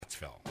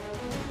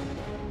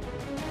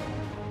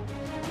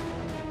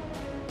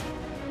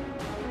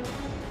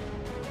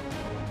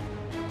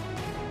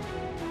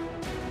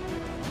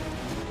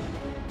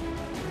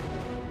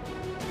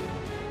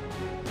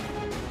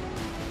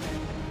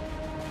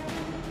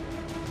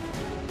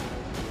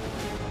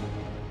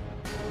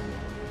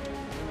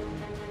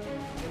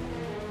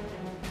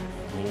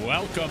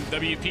Welcome,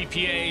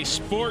 WPPA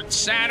Sports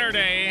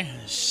Saturday,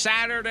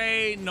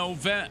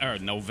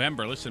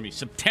 November, listen to me,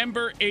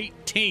 September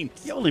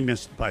 18th. You only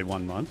missed by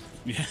 1 month.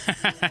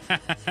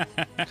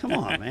 Come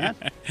on, man.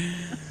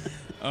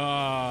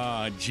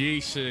 Oh,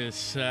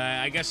 Jesus.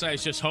 I guess I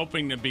was just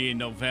hoping to be in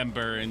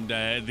November, and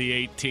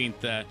the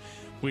 18th,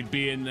 we'd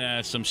be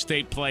in some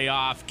state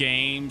playoff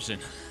games and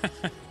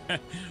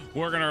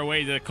working our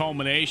way to the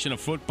culmination of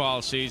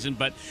football season.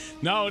 But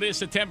no, it is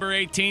September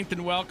 18th,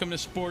 and welcome to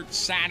Sports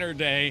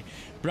Saturday,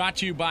 brought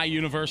to you by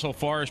Universal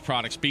Forest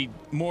Products. Be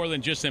more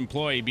than just an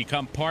employee.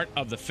 Become part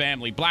of the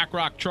family.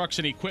 Blackrock Trucks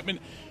and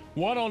Equipment,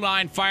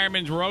 109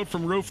 Fireman's Road,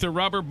 from roof to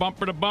rubber,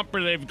 bumper to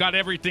bumper. They've got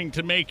everything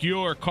to make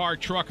your car,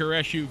 truck, or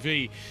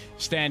SUV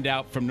stand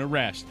out from the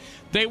rest.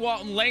 They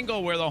Walton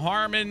Lingle, where the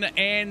Harmon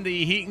and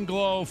the Heat and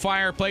Glow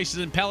fireplaces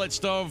and pellet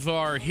stoves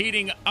are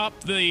heating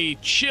up the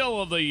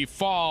chill of the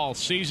fall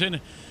season,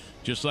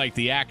 just like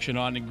the action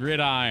on the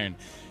gridiron.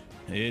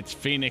 It's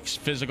Phoenix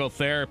Physical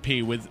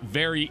Therapy with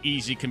very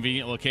easy,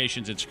 convenient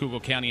locations in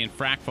Schuylkill County and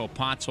Frackville,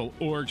 Pottsville,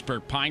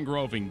 Orgersburg, Pine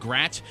Grove, and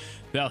Gratz.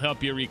 They'll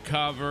help you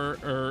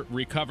recover,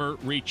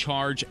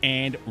 recharge,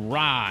 and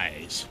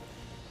rise.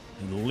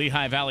 And the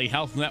Lehigh Valley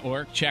Health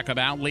Network, check them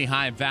out,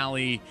 Lehigh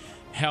Valley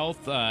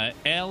Health,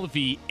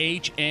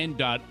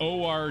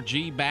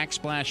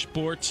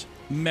 lvhn.org/sports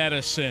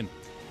medicine.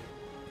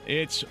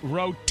 It's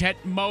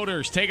Rotette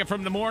Motors. Take it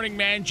from the morning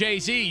man,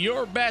 Jay-Z.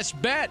 Your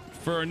best bet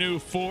for a new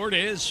Ford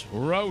is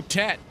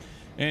Rotette.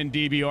 And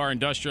DBR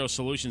Industrial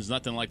Solutions,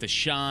 nothing like the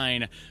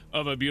shine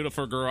of a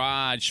beautiful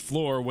garage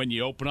floor when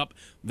you open up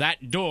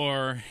that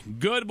door.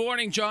 Good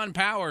morning, John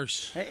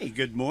Powers. Hey,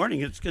 good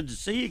morning. It's good to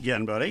see you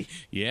again, buddy.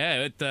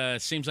 Yeah,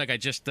 it seems like I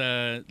just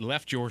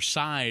left your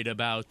side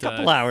about... a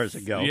couple hours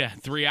ago. Yeah,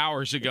 3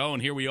 hours ago,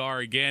 and here we are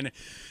again,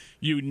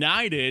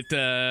 united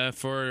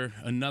for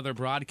another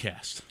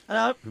broadcast.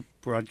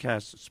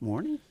 Broadcast this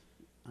morning,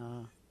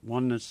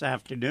 one this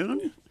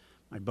afternoon.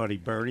 My buddy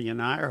Bertie and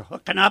I are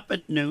hooking up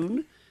at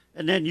noon,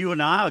 and then you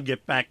and I will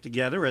get back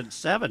together at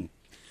 7.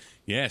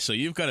 Yeah, so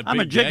you've got a big I'm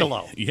a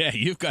gigolo. Day. Yeah,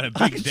 you've got a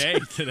big day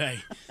today.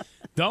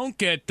 Don't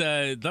get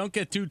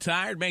too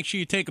tired. Make sure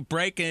you take a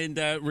break and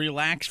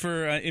relax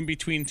for in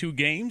between two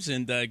games,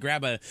 and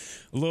grab a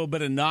little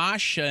bit of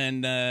nosh,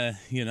 and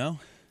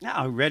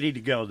Now, ready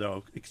to go,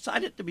 though.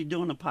 Excited to be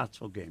doing a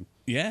Pottsville game.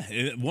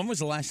 Yeah. When was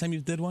the last time you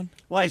did one?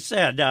 Well, I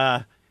said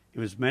it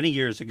was many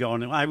years ago,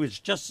 and I was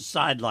just a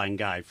sideline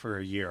guy for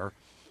a year,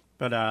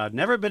 but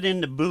never been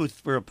in the booth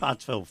for a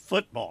Pottsville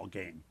football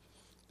game.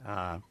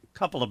 A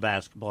couple of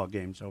basketball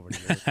games over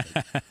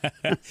the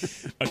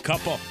years. A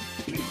couple.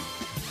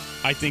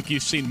 I think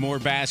you've seen more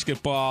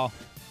basketball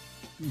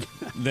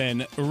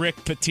than Rick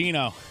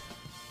Pitino.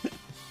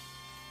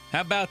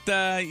 How about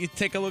you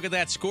take a look at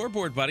that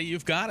scoreboard, buddy?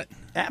 You've got it.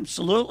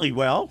 Absolutely.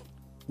 Well,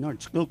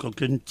 North Schuylkill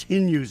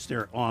continues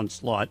their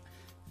onslaught.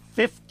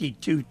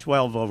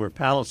 52-12 over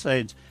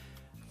Palisades.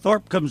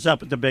 Thorpe comes up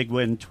with the big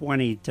win,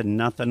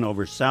 20-0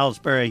 over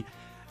Salisbury.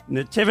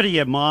 Nativity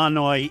of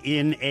Monoy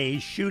in a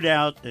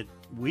shootout that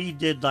we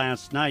did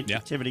last night. Yeah.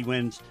 Nativity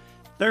wins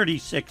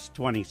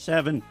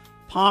 36-27.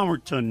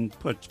 Palmerton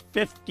puts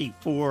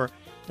 54-0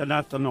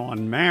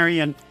 on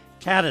Marion.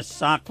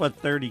 Catasauqua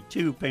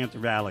 32, Panther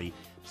Valley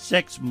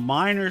 6.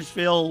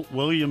 Minersville,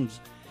 Williams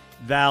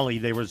Valley.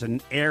 There was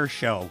an air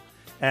show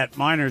at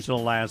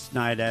Minersville last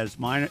night as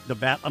the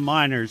Battle of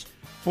Miners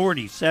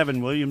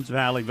 47, Williams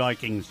Valley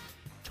Vikings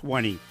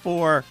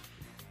 24.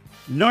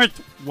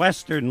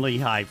 Northwestern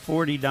Lehigh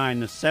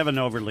 49-7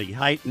 over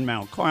Lehigh and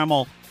Mount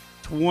Carmel,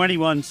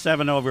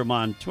 21-7 over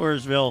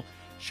Montoursville.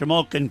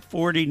 Shamokin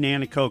 40,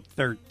 Nanticoke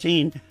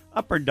 13,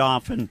 Upper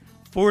Dauphin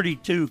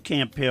 42,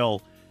 Camp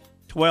Hill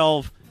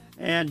 12.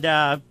 And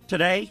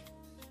today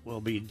we'll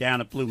be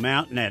down at Blue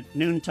Mountain at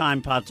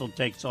noontime. Pottsville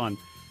takes on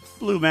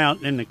Blue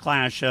Mountain in the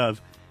clash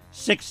of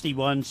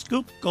 61.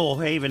 Schuylkill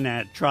Haven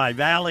at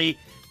Tri-Valley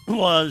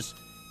was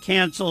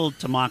canceled.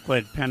 Tamaqua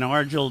at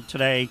Penargil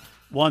today,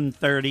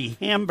 1:30.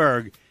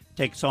 Hamburg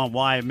takes on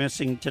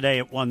Wyomissing today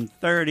at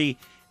 1:30.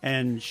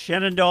 And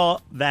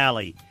Shenandoah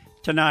Valley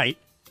tonight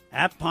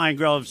at Pine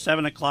Grove,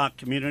 7 o'clock,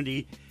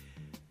 Community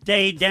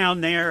Day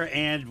down there,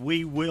 and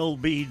we will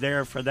be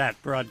there for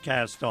that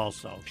broadcast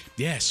also.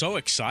 Yeah, so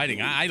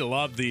exciting. I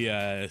love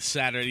the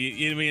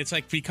Saturday. I mean, it's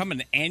like become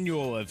an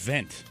annual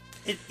event.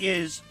 It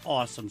is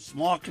awesome.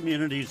 Small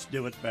communities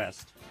do it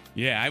best.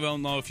 Yeah, I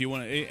don't know if you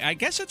want to. I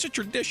guess it's a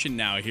tradition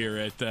now here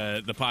at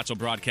the Pottsville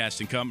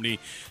Broadcasting Company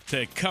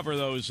to cover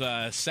those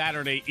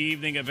Saturday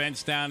evening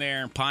events down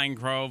there in Pine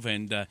Grove,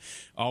 and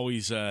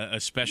always a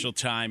special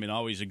time and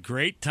always a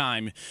great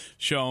time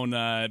shown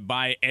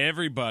by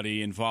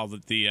everybody involved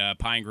at the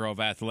Pine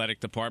Grove Athletic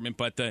Department.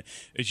 But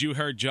as you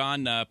heard,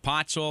 John,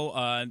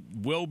 Pottsville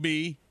will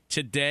be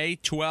today,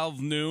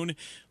 12 noon.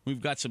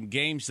 We've got some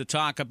games to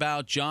talk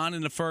about, John,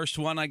 and the first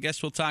one I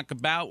guess we'll talk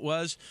about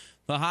was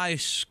the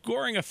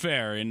high-scoring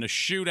affair in the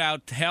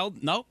shootout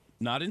held, nope,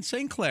 not in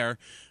St. Clair,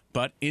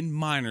 but in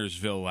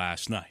Minersville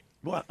last night.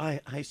 Well,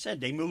 I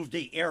said they moved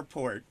the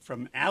airport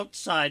from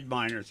outside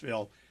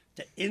Minersville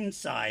to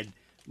inside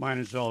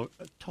Minersville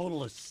a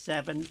total of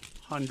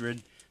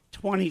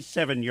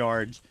 727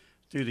 yards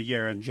through the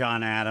air. And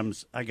John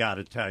Adams, I got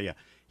to tell you,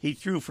 he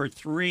threw for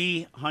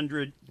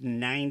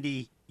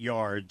 390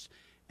 yards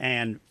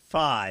and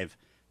 5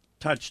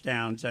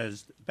 touchdowns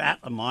as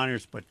Battling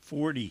Miners put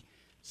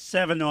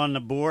 47 on the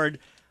board.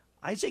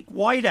 Isaac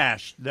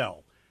Whiteash,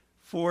 though,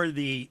 for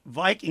the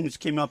Vikings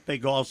came up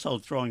big also,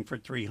 throwing for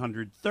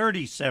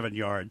 337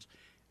 yards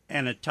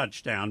and a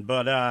touchdown.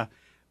 But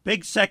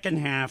big second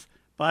half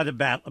by the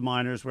Battling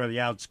Miners where they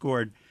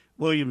outscored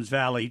Williams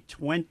Valley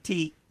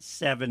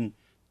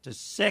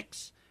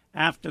 27-6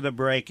 after the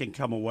break and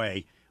come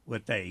away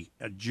with a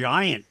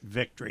giant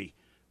victory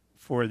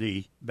for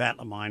the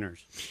Battling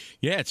Miners.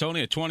 Yeah, it's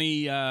only a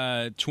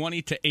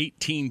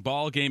 20-18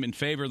 ball game in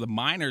favor of the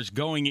Miners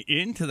going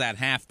into that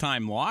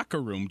halftime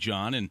locker room,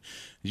 John. And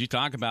as you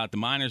talk about, the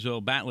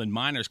Minersville Battling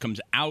Miners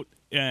comes out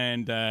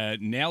and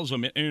nails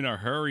them in a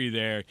hurry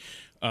there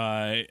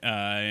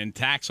and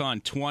tacks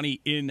on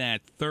 20 in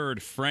that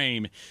third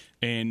frame.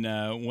 And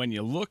when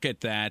you look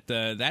at that,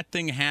 that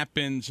thing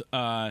happens,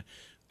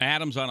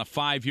 Adams on a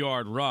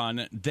 5-yard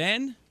run.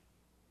 Then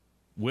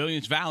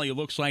Williams Valley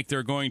looks like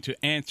they're going to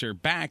answer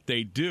back.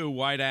 They do.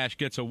 Whiteash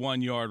gets a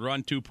 1-yard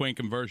run, 2-point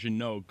conversion,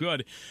 no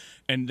good.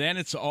 And then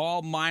it's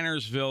all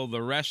Minersville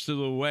the rest of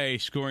the way,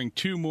 scoring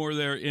 2 more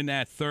there in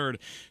that third.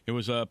 It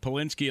was a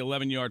Polinsky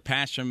 11-yard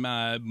pass from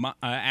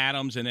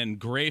Adams, and then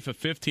Grafe a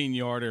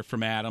 15-yarder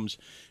from Adams.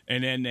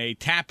 And then they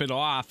tap it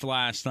off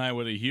last night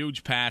with a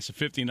huge pass, a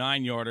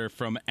 59-yarder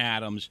from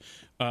Adams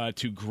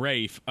to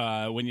Grafe.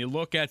 When you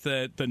look at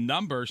the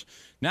numbers,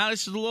 now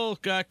this is a little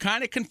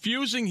kind of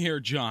confusing here,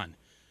 John.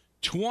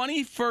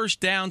 20 first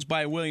downs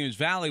by Williams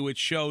Valley, which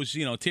shows,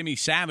 Timmy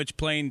Savage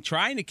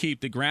trying to keep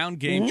the ground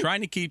game,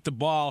 trying to keep the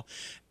ball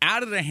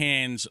out of the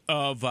hands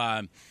of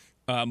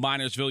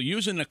Minersville,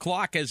 using the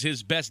clock as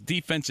his best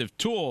defensive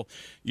tool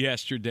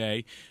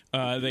yesterday.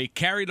 They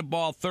carried the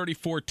ball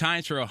 34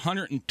 times for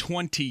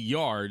 120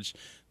 yards.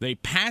 They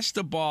passed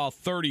the ball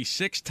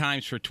 36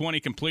 times for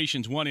 20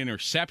 completions, 1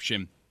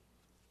 interception.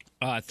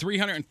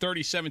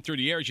 337 through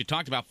the air, as you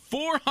talked about,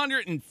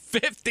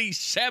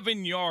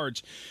 457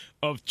 yards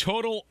of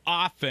total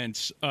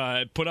offense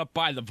put up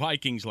by the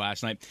Vikings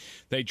last night.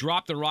 They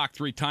dropped the rock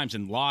 3 times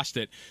and lost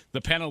it.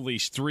 The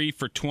penalties, 3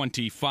 for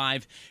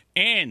 25.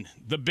 And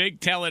the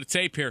big tell of the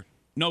tape here,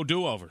 no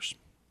do-overs.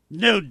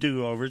 No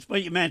do-overs,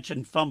 but you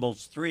mentioned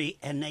fumbles, 3,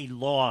 and they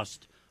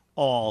lost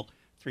all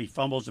 3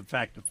 fumbles. In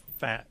fact,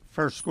 the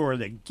first score of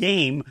the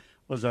game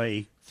was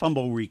a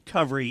fumble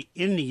recovery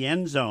in the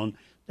end zone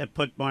that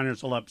put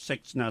Minersville up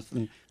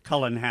 6-0.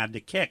 Cullen had to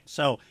kick.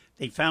 So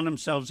they found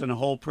themselves in a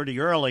hole pretty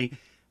early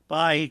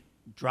by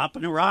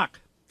dropping a rock.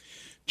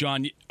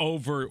 John,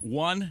 over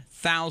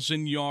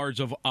 1,000 yards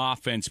of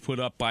offense put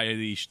up by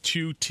these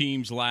 2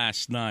 teams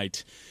last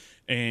night.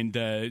 And,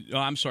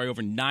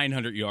 over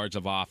 900 yards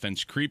of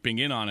offense, creeping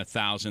in on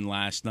 1,000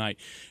 last night.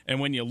 And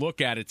when you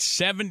look at it,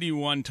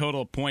 71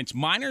 total points.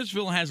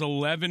 Minersville has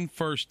 11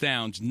 first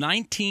downs,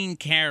 19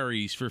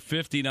 carries for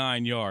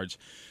 59 yards.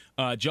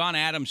 John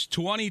Adams,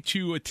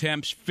 22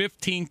 attempts,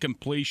 15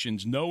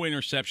 completions, no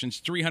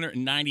interceptions,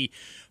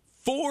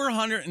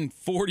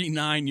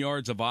 449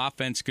 yards of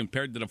offense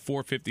compared to the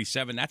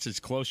 457. That's as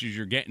close as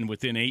you're getting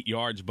within 8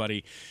 yards,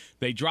 buddy.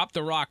 They dropped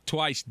the rock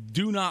twice.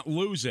 Do not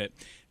lose it.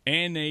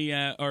 And they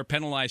are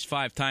penalized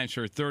 5 times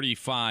for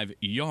 35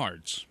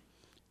 yards.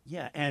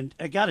 Yeah, and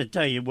I got to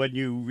tell you, when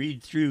you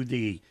read through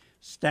the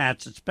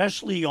stats,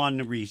 especially on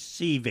the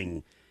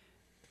receiving,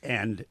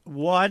 and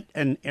what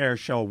an air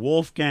show.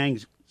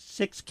 Wolfgang's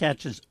 6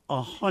 catches,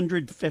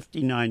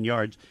 159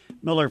 yards.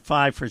 Miller,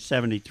 5 for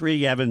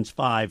 73. Evans,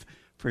 5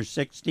 for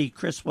 60.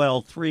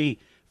 Criswell, 3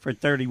 for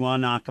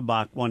 31.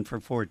 Achenbach, 1 for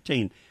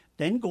 14.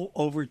 Then go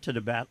over to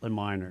the Battling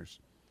Miners.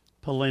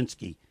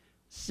 Polinsky,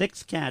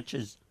 6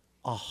 catches,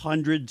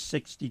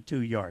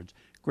 162 yards.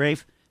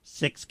 Grafe,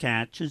 6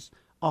 catches,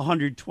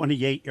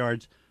 128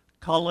 yards.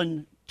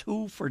 Cullen,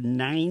 2 for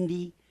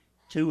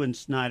 92. And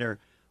Snyder,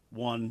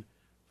 1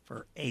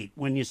 for 8.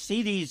 When you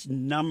see these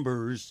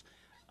numbers,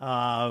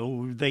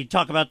 they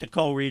talk about the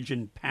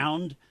co-region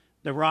pound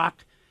the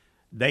rock.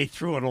 They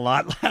threw it a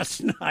lot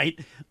last night,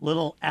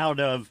 little out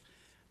of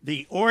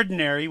the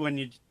ordinary when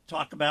you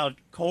talk about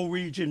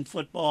co-region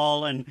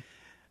football, and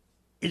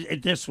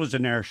this was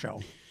an air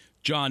show.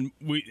 John,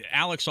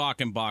 Alex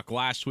Achenbach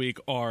last week,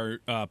 our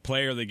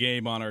player of the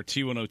game on our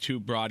T102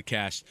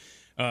 broadcast,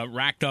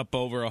 racked up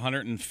over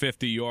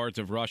 150 yards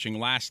of rushing.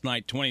 Last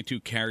night,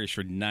 22 carries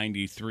for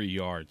 93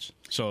 yards.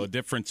 So a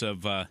difference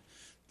of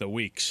the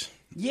weeks.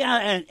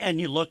 Yeah, and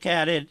you look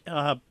at it,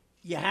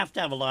 you have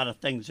to have a lot of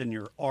things in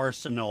your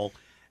arsenal,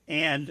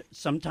 and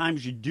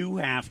sometimes you do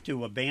have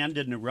to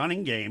abandon the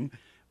running game.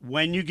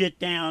 When you get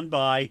down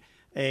by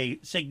a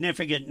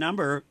significant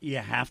number, you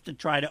have to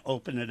try to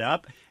open it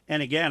up.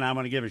 And again, I'm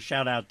going to give a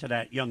shout-out to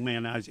that young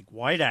man, Isaac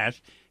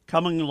Whiteash,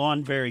 coming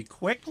along very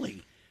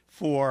quickly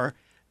for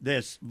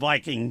this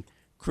Viking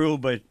crew.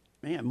 But,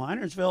 man,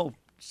 Minersville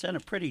sent a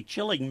pretty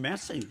chilling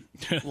message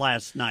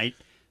last night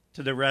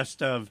to the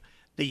rest of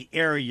the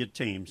area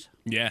teams.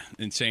 Yeah,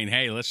 and saying,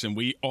 hey, listen,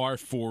 we are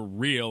for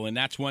real, and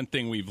that's one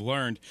thing we've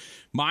learned.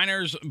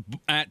 Miners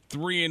at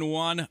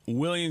 3-1,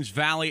 Williams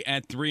Valley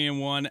at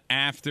 3-1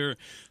 after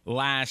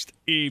last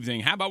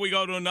evening. How about we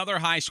go to another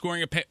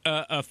high-scoring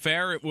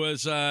affair? It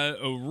was a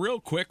real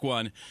quick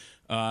one,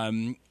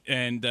 and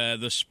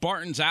the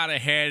Spartans out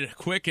ahead,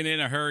 quick and in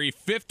a hurry,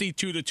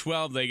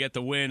 52-12. They get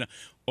the win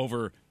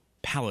over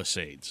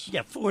Palisades.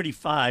 Yeah,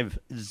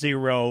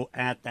 45-0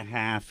 at the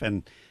half,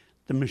 and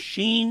the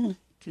machine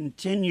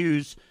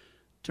continues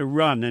to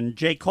run. And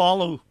Jake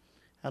Hall, who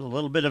had a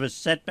little bit of a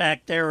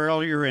setback there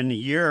earlier in the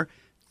year,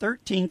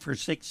 13 for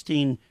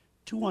 16,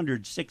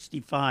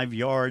 265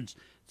 yards,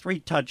 3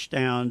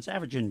 touchdowns,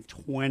 averaging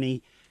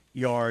 20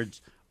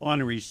 yards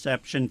on a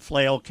reception.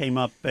 Flail came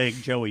up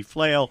big, Joey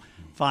Flail,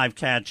 5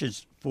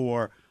 catches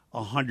for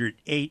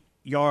 108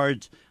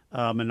 yards.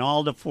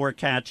 Minalda, 4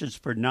 catches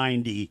for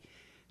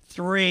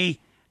 93.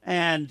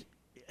 And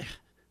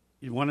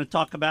you want to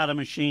talk about a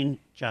machine?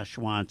 Josh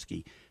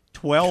Schwanski,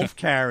 12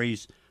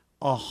 carries,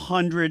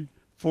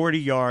 140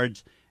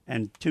 yards,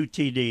 and 2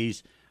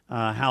 TDs.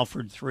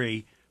 Halford,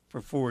 3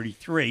 for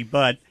 43.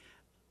 But,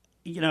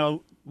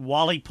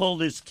 Wally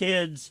pulled his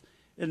kids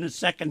in the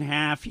second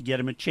half. You get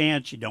him a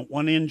chance. You don't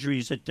want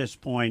injuries at this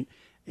point.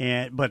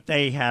 But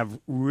they have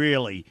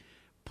really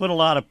put a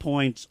lot of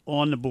points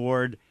on the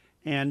board,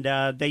 and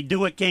they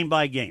do it game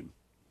by game.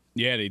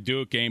 Yeah, they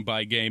do it game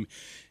by game.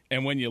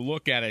 And when you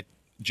look at it,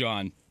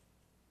 John,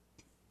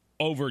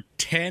 over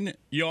 10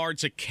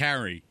 yards a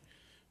carry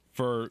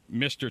for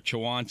Mr.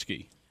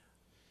 Chawanski.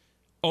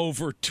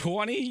 Over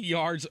 20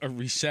 yards of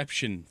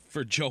reception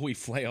for Joey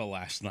Flail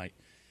last night.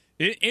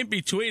 In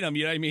between them,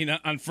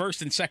 on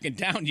first and second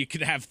down, you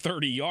could have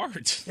 30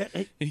 yards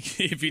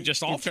if you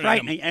just alternate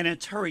them. And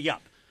it's hurry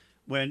up.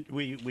 When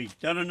we've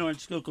done a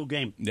North Schuylkill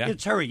game, yeah.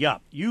 It's hurry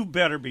up. You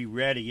better be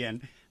ready.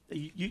 And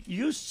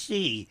you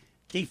see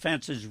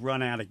defenses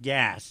run out of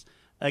gas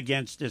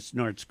against this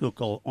North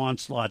Schuylkill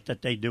onslaught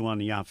that they do on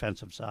the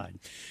offensive side.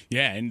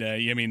 Yeah, and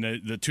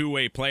the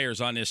two-way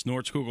players on this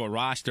North Schuylkill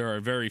roster are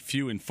very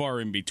few and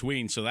far in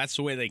between, so that's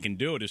the way they can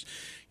do it.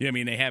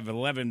 They have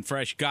 11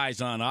 fresh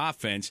guys on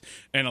offense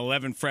and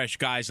 11 fresh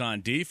guys on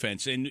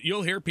defense, and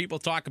you'll hear people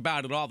talk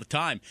about it all the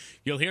time.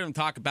 You'll hear them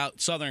talk about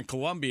Southern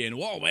Columbia, and,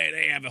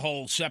 they have a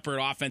whole separate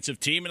offensive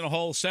team and a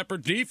whole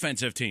separate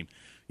defensive team.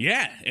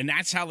 Yeah, and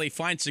that's how they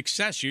find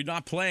success. You're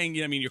not playing,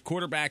 your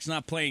quarterback's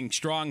not playing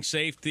strong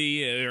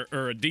safety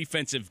or a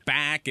defensive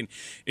back and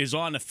is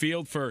on the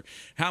field for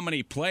how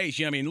many plays.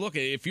 Look,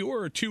 if you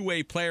were a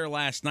two-way player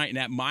last night in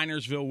that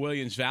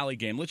Minersville-Williams Valley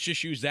game, let's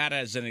just use that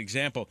as an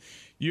example.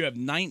 You have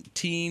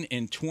 19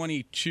 and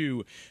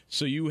 22,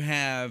 so you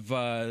have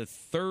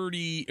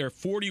 30 or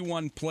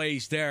 41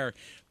 plays there,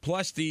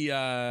 plus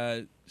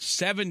the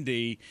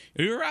 70.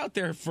 You're out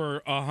there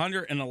for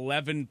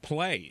 111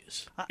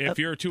 plays if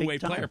you're a two-way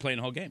player playing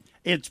the whole game.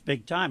 It's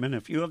big time, and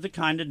if you have the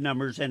kind of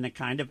numbers and the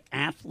kind of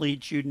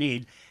athletes you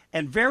need,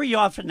 and very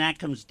often that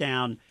comes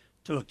down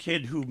to a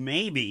kid who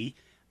maybe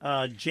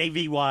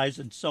JV-wise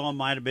and so on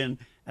might have been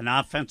an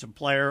offensive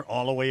player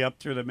all the way up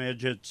through the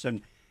midgets,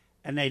 and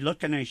they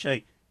look and they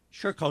say,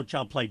 sure, Coach,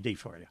 I'll play D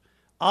for you.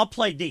 I'll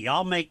play D.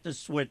 I'll make the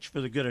switch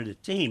for the good of the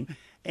team.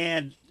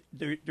 And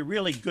the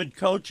really good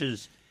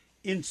coaches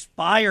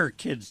inspire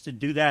kids to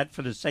do that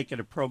for the sake of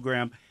the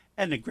program,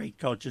 and the great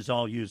coaches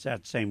all use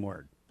that same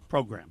word,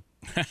 program.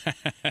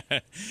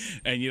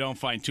 And you don't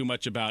find too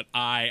much about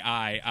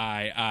I.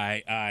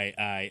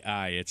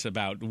 It's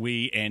about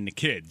we and the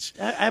kids.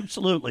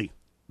 Absolutely.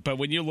 But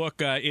when you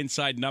look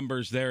inside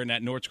numbers there in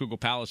that North Schuylkill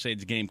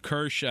Palisades game,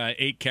 Kirsch,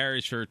 8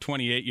 carries for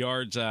 28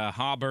 yards.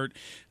 Hobart,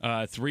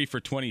 3 for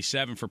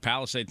 27 for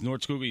Palisades.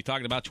 North Schuylkill, you're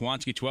talking about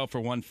Chawanski, 12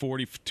 for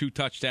 140, 2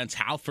 touchdowns.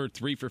 Halford,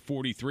 3 for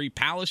 43.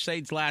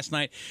 Palisades last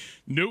night,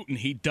 Newton,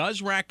 he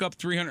does rack up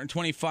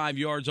 325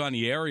 yards on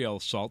the aerial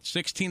assault,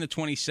 16 to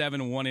 27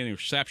 and 1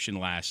 interception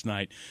last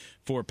night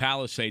for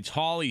Palisades.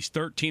 Hawley's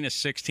 13 of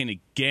 16,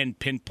 again,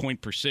 pinpoint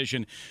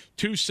precision,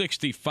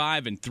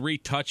 265 and 3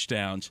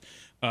 touchdowns.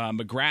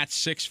 McGrath,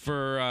 6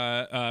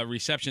 for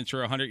receptions for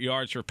 100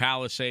 yards for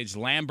Palisades.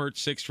 Lambert,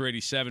 6 for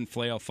 87.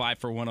 Flail, 5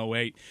 for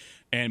 108.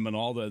 And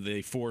Minalda,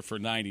 the 4 for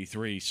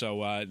 93.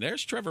 So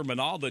there's Trevor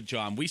Minalda,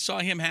 John. We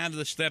saw him have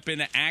the step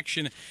into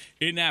action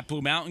in that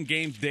Blue Mountain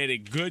game. Did a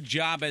good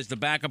job as the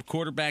backup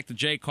quarterback to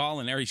Jake Hall,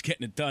 and there he's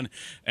getting it done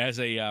as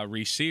a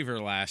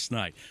receiver last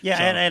night. Yeah,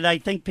 so, and I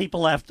think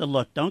people have to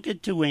look. Don't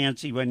get too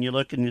antsy when you're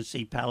looking to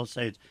see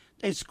Palisades.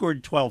 They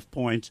scored 12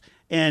 points,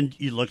 and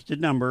you look at the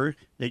number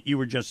that you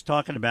were just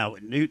talking about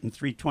with Newton,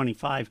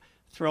 325,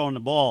 throwing the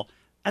ball.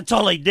 That's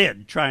all they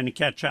did, trying to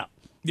catch up.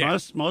 Yeah.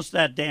 Most of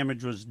that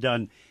damage was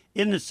done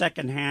in the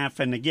second half,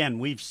 and again,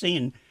 we've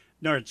seen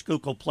North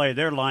Schuylkill play.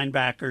 Their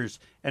linebackers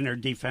and their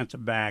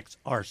defensive backs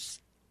are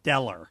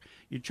stellar.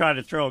 You try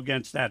to throw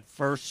against that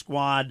first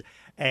squad,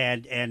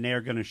 and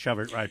they're going to shove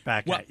it right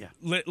back at you.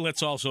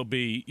 Let's also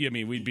be,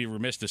 we'd be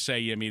remiss to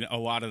say, a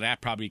lot of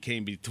that probably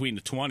came between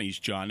the 20s,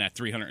 John, that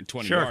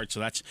 320 yards. So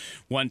that's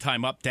one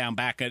time up, down,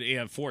 back,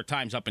 4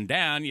 times up and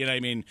down,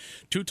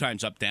 2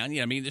 times up, down.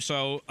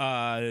 So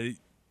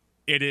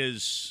it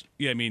is,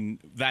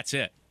 that's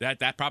it.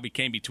 That probably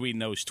came between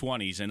those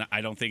 20s, and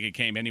I don't think it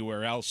came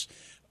anywhere else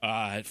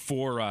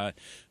for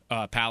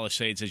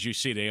Palisades. As you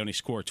see, they only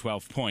scored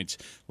 12 points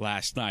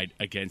last night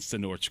against the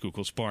North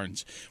Schuylkill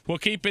Spartans. We'll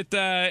keep it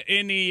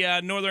in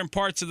the northern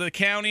parts of the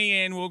county,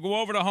 and we'll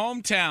go over to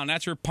hometown.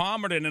 That's where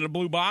Palmerton and the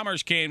Blue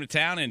Bombers came to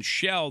town and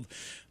shelled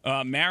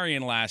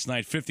Marion last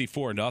night,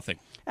 54-0.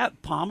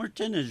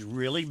 Palmerton is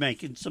really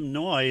making some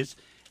noise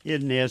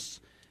in this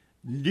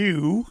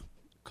new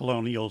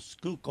Colonial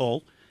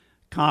Schuylkill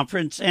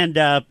Conference, and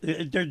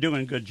they're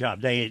doing a good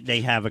job.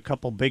 They have a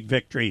couple big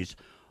victories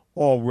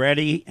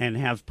already and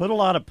have put a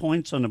lot of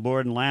points on the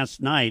board, and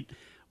last night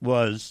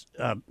was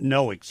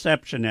no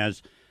exception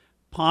as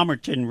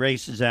Palmerton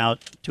races out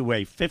to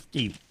a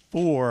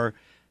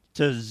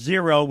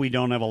 54-0. We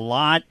don't have a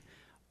lot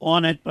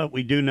on it, but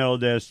we do know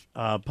this.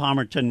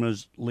 Palmerton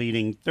was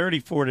leading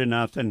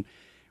 34-0,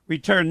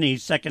 returned the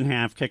second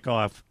half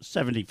kickoff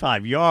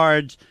 75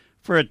 yards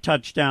for a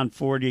touchdown,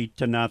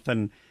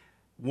 40-0,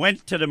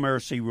 went to the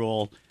mercy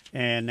rule,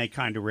 and they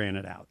kind of ran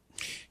it out.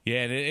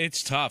 Yeah,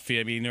 it's tough.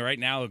 Right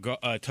now,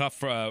 a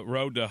tough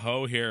road to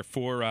hoe here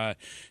for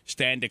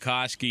Stan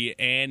Dukoski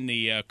and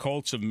the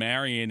Colts of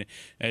Marion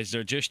as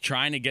they're just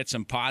trying to get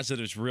some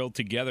positives reeled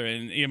together.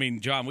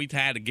 And, John, we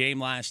had a game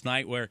last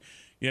night where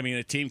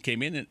the team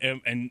came in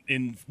and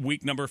in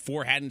week number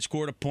 4 hadn't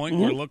scored a point.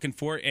 We're looking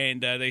for it,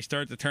 and they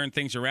started to turn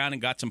things around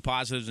and got some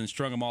positives and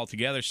strung them all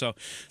together. So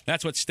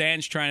that's what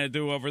Stan's trying to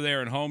do over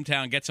there in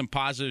hometown, get some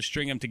positives,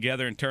 string them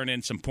together, and turn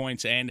in some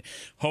points and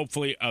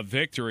hopefully a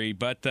victory.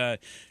 But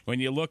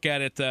when you look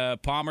at it,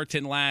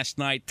 Palmerton last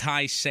night,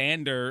 Ty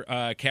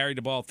Sander carried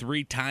the ball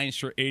 3 times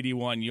for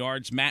 81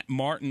 yards. Matt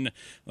Martin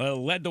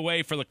led the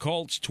way for the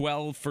Colts,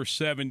 12 for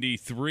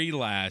 73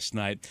 last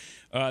night.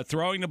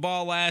 Throwing the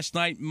ball last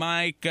night,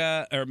 Matt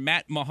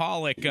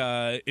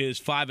Mahalik is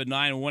 5 of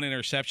 9 and 1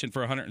 interception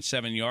for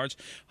 107 yards.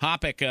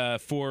 Hoppick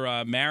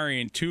for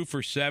Marion, 2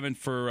 for 7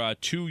 for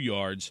 2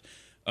 yards.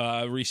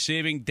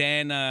 Receiving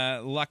Dan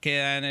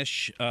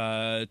Luckanish,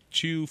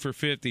 2 for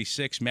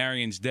 56.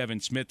 Marion's Devin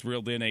Smith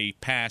reeled in a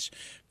pass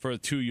for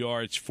 2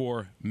 yards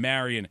for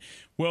Marion.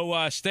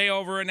 We'll stay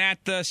over in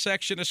that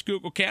section of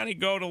Schuylkill County,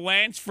 go to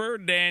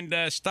Lansford,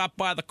 and stop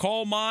by the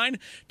coal mine,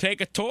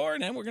 take a tour,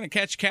 and then we're going to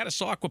catch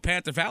Catasauqua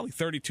Panther Valley,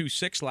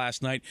 32-6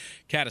 last night.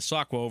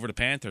 Catasauqua over the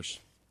Panthers.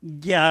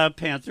 Yeah,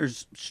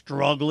 Panthers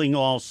struggling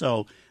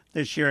also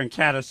this year. And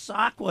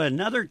Catasauqua,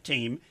 another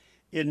team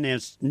in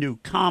this new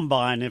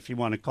combine, if you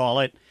want to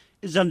call it,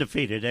 is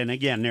undefeated. And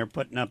again, they're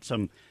putting up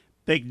some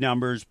big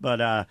numbers,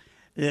 but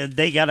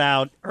they got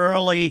out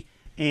early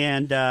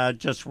and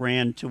just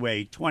ran to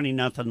a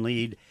 20-0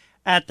 lead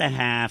at the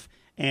half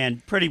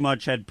and pretty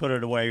much had put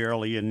it away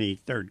early in the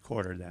third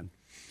quarter then.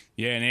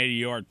 Yeah, an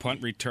 80-yard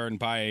punt return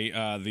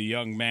by the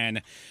young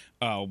man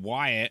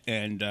Wyatt,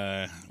 and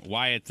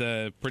Wyatt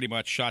pretty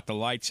much shot the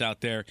lights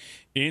out there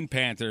in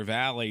Panther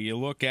Valley. You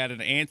look at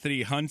it,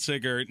 Anthony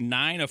Hunsiger,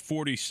 9 of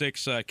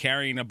 46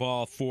 carrying the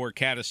ball for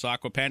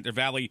Catasauqua. Panther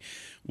Valley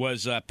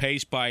was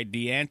paced by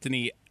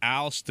DeAnthony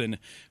Alston,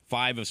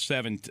 5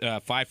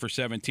 for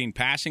 17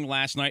 passing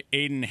last night.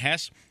 Aiden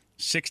Hess,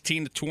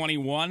 16 to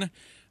 21.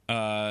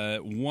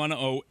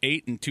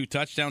 108 and 2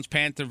 touchdowns.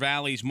 Panther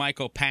Valley's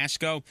Michael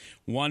Pasco,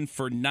 1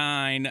 for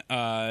 9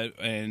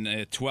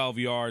 and 12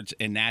 yards,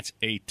 and that's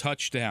a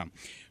touchdown.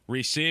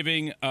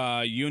 Receiving,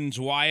 Yuns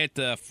Wyatt,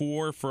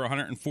 4 for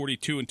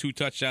 142 and 2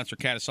 touchdowns for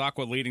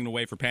Catasauqua. Leading the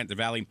way for Panther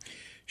Valley,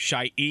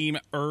 Shaim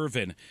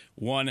Irvin,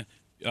 1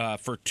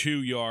 for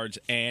 2 yards,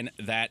 and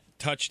that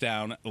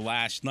touchdown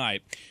last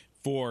night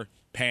for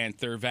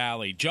Panther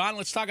Valley. John,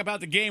 let's talk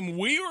about the game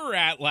we were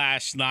at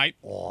last night.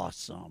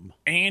 Awesome.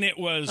 And it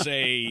was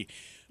a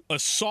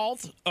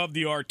assault of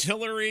the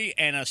artillery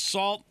and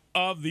assault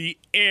of the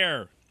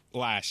air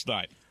last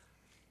night.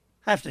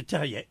 I have to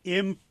tell you,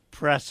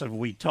 impressive.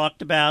 We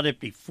talked about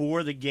it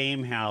before the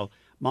game, how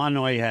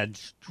Monoy had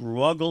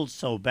struggled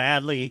so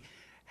badly,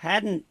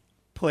 hadn't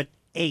put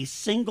a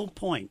single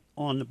point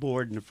on the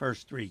board in the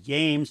first 3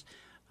 games.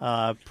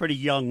 Pretty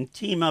young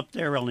team up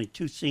there, only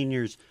 2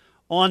 seniors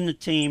on the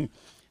team.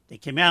 They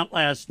came out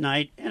last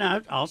night, and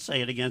I'll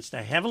say it, against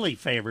a heavily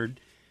favored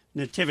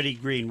Nativity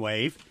Green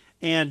Wave,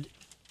 and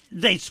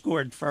they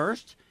scored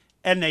first,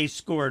 and they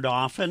scored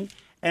often,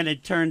 and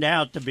it turned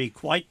out to be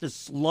quite the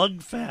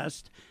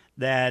slugfest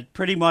that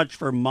pretty much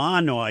for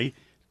Monoy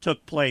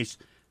took place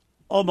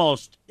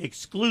almost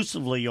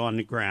exclusively on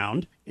the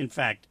ground. In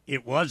fact,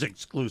 it was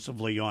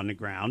exclusively on the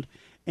ground.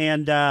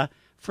 And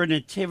for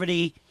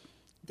Nativity,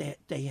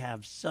 they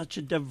have such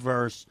a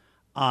diverse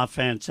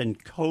offense.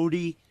 And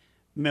Cody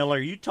Miller,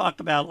 you talked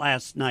about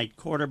last night,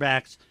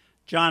 quarterbacks,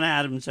 John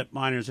Adams at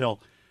Miners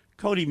Hill,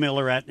 Cody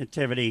Miller at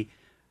Nativity,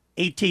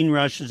 18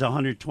 rushes,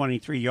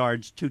 123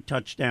 yards, 2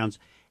 touchdowns.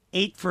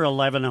 8 for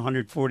 11,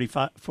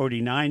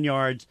 149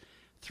 yards,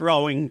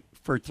 throwing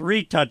for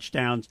 3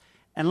 touchdowns.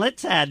 And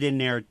let's add in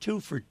there 2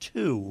 for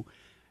 2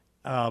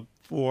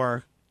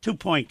 for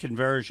 2-point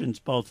conversions,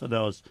 both of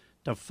those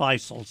to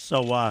Faisal.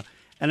 So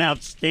an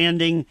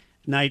outstanding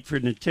night for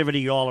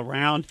Nativity all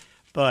around.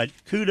 But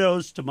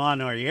kudos to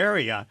Monterey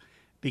area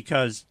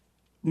because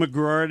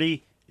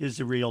McGroarty is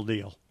the real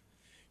deal.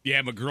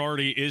 Yeah,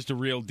 McGroarty is the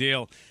real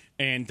deal.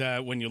 And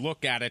when you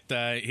look at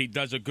it, he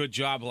does a good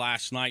job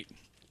last night.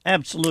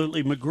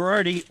 Absolutely.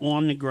 McGroarty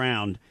on the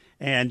ground.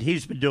 And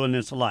he's been doing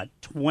this a lot.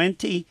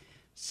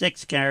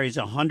 26 carries,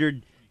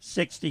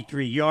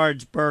 163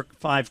 yards. Burke,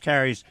 5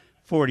 carries,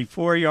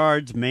 44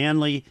 yards.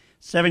 Manley,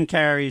 7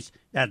 carries.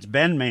 That's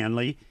Ben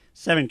Manley.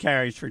 7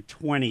 carries for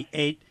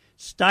 28.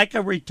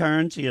 Steicha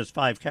returns. He has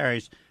 5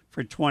 carries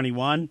for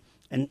 21.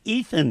 And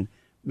Ethan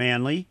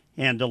Manley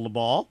handled the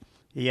ball.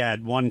 He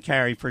had 1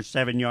 carry for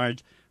 7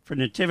 yards. For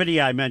Nativity,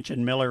 I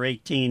mentioned Miller,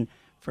 18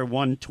 for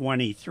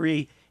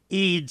 123.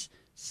 Eads,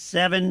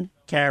 7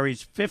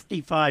 carries,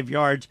 55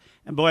 yards.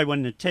 And boy,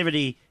 when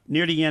Nativity,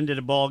 near the end of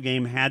the ball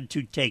game, had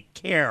to take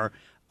care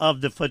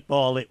of the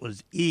football, it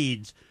was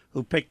Eads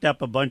who picked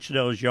up a bunch of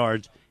those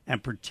yards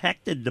and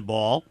protected the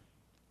ball.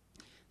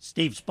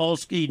 Steve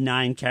Spolsky,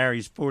 9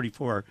 carries,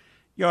 44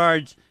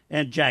 yards.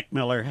 And Jack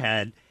Miller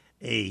had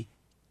a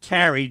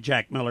carry.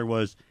 Jack Miller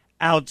was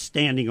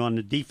outstanding on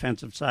the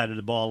defensive side of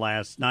the ball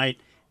last night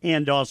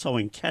and also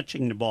in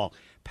catching the ball.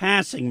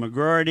 Passing,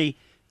 McGroarty,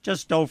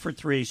 just 0 for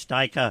 3.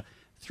 Steicha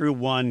threw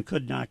 1,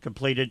 could not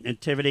complete it.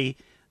 Nativity,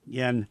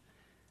 again,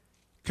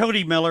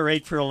 Cody Miller,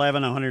 8 for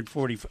 11,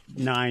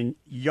 149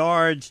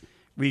 yards.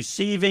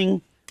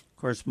 Receiving, of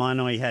course,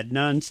 Monterey had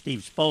none.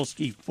 Steve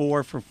Spolsky,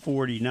 4 for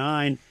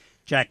 49.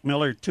 Jack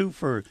Miller, 2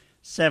 for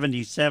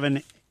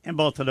 77, and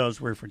both of those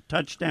were for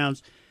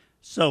touchdowns.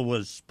 So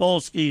was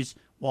Spolsky's.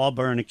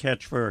 Walburn a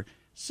catch for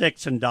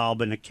 6, and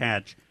Dalbin a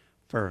catch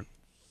for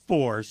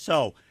 4.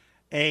 So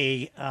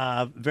a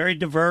very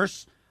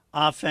diverse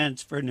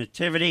offense for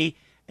Nativity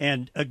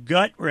and a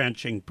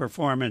gut-wrenching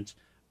performance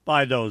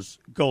by those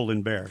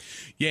Golden Bears.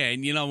 Yeah,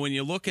 and, when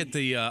you look at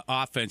the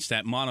offense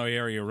that Monterey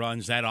area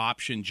runs, that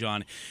option,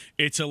 John,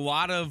 it's a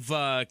lot of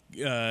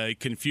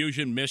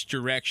confusion,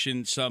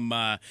 misdirection, some,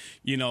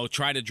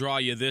 try to draw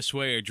you this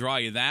way or draw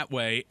you that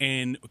way.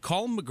 And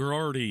Colin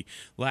McGroarty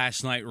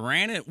last night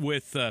ran it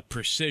with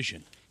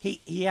precision.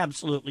 He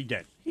absolutely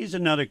did. He's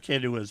another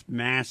kid who has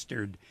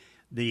mastered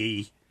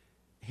the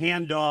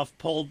handoff,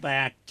 pull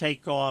back,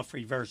 take off,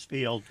 reverse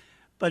field.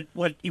 But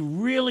what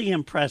really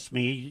impressed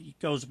me, he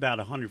goes about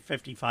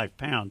 155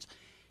 pounds.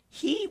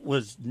 He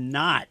was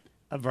not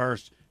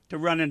averse to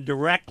running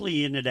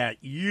directly into that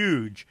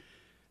huge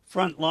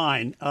front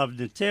line of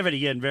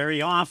Nativity, and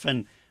very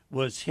often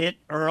was hit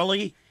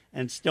early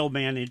and still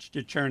managed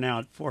to churn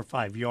out 4 or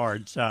 5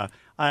 yards.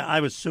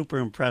 I was super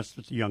impressed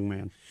with the young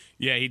man.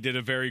 Yeah, he did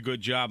a very good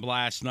job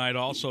last night.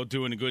 Also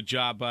doing a good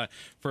job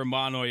for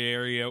Monterey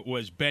area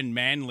was Ben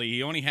Manley.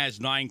 He only has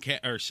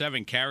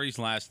 7 carries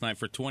last night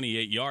for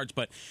 28 yards.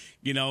 But,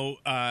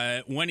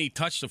 when he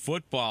touched the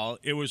football,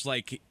 it was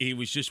like he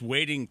was just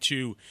waiting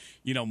to,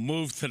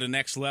 move to the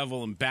next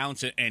level and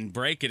bounce it and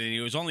break it. And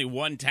he was only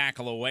 1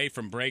 tackle away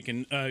from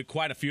breaking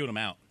quite a few of them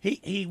out.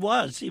 He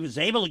was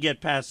able to get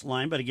past the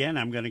line. But, again,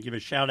 I'm going to give a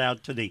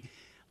shout-out to the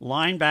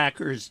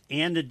linebackers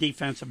and the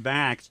defensive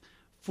backs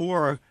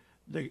for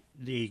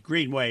the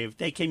Green Wave.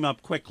 They came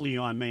up quickly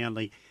on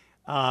Manley.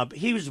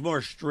 He was a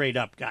more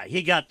straight-up guy.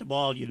 He got the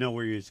ball, you know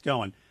where he was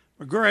going.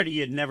 McGroarty,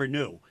 you never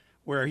knew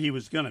where he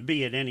was going to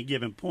be at any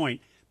given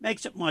point.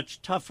 Makes it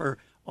much tougher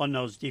on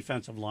those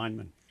defensive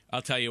linemen.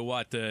 I'll tell you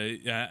what,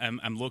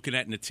 I'm looking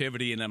at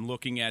Nativity, and I'm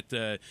looking at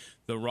the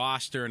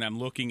roster, and I'm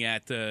looking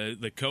at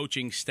the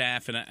coaching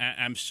staff, and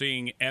I'm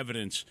seeing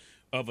evidence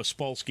of a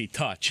Spolsky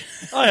touch.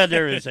 Oh, yeah,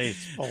 there is a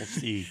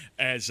Spolsky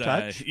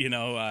touch.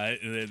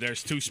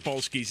 There's 2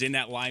 Spolskys in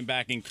that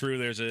linebacking crew.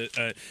 There's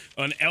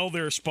an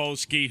elder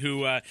Spolsky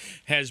who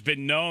has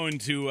been known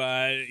to,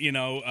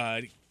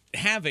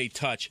 have a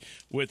touch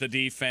with the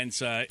defense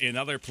in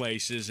other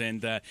places,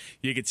 and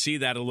you could see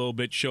that a little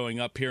bit showing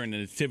up here in the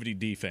Nativity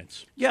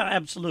defense. Yeah,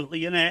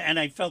 absolutely, and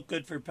I felt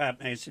good for Pat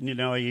Mason.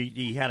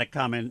 He had a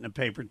comment in the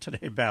paper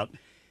today about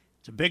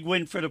it's a big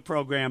win for the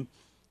program.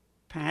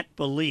 Pat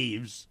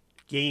believes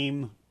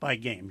game by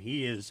game.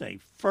 He is a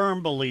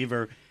firm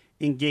believer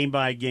in game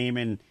by game,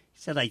 and he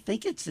said, I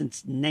think it's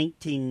since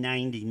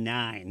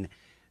 1999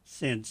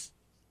 since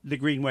the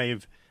Green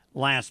Wave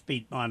last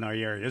beat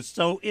Monterey area.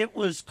 So it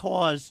was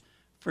cause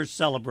for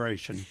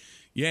celebration.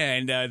 Yeah,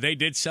 and they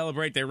did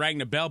celebrate. They rang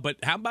the bell. But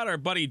how about our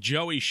buddy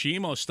Joey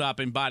Shimo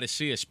stopping by to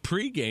see us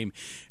pregame?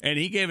 And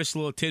he gave us a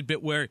little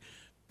tidbit where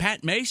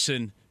Pat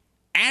Mason,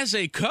 as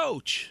a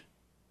coach,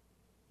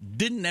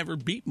 didn't ever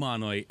beat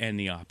Monterey in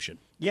the option.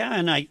 Yeah,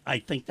 and I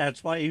think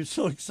that's why he was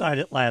so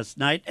excited last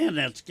night. And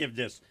let's give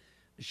this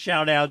a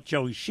shout-out.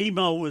 Joey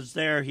Shimo was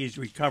there. He's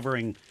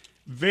recovering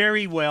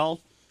very well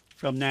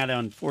from that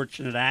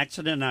unfortunate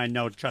accident. I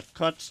know Chuck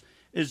Kutz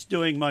is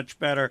doing much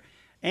better.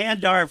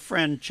 And our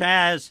friend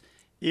Chaz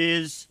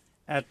is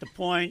at the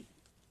point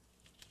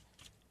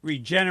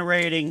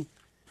regenerating,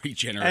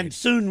 and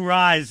soon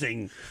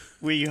rising,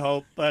 we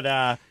hope.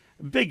 But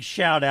big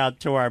shout out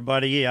to our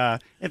buddy.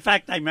 In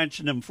fact, I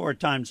mentioned him 4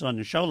 times on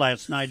the show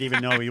last night,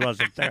 even though he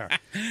wasn't there.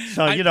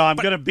 So, I'm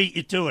going to beat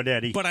you to it,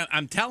 Eddie. But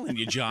I'm telling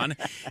you, John,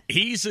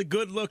 he's a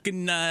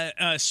good-looking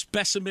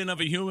specimen of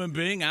a human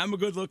being. I'm a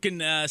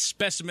good-looking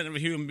specimen of a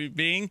human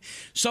being.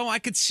 So I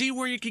could see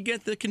where you could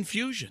get the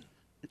confusion.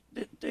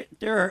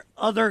 There are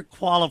other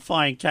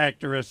qualifying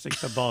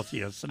characteristics of both of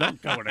you, so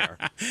don't go there.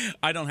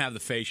 I don't have the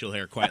facial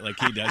hair quite like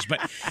he does.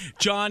 But,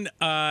 John,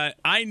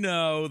 I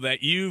know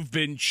that you've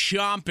been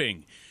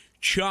chomping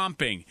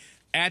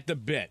at the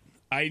bit.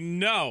 I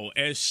know.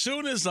 As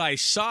soon as I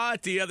saw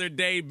it the other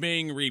day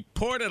being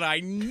reported, I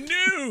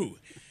knew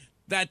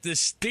that the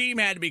steam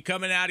had to be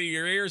coming out of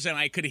your ears, and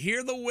I could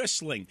hear the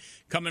whistling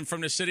coming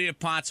from the city of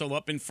Pottsville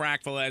up in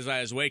Frackville as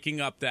I was waking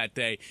up that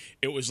day.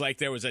 It was like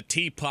there was a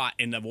teapot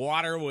and the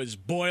water was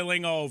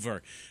boiling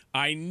over.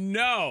 I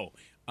know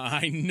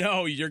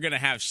you're going to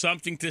have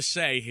something to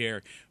say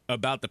here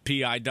about the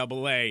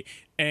PIAA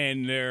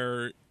and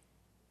their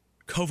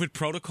COVID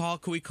protocol,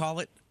 can we call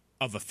it,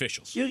 of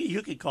officials.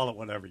 You can call it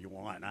whatever you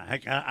want.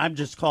 I'm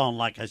just calling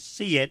like I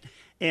see it.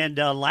 And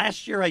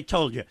last year I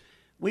told you,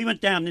 we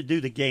went down to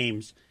do the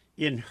games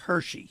in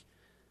Hershey,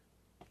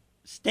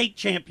 state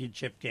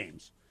championship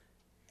games.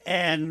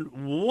 And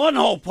one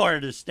whole part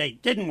of the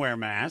state didn't wear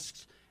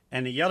masks,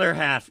 and the other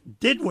half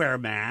did wear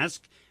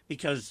masks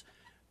because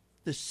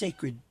the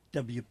sacred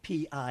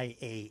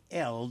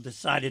WPIAL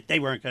decided they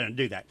weren't going to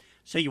do that.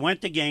 So you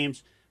went to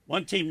games,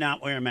 one team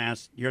not wearing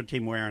masks, your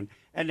team wearing,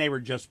 and they were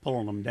just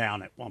pulling them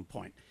down at one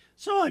point.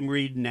 So I'm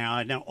reading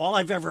now. Now, all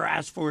I've ever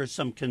asked for is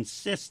some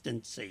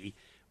consistency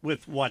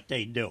with what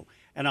they do.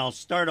 And I'll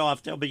start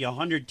off, there'll be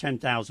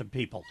 110,000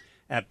 people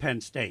at Penn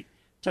State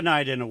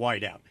tonight in a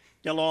whiteout.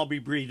 They'll all be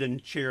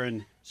breathing,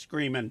 cheering,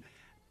 screaming,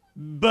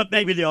 but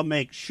maybe they'll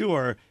make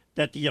sure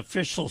that the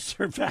officials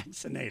are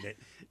vaccinated.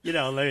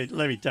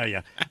 Let me tell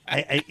you,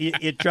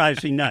 it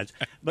drives me nuts.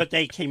 But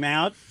they came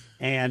out,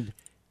 and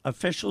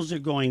officials are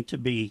going to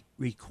be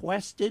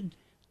requested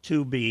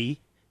to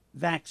be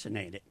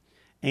vaccinated.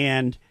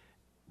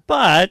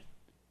 But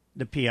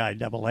the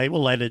PIAA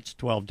will let its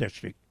 12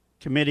 district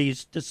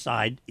committees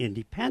decide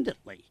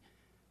independently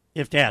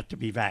if they have to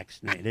be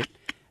vaccinated,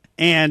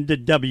 and the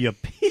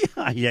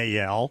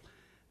WPIAL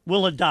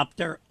will adopt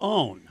their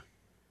own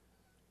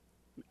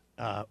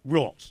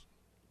rules.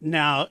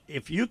 Now,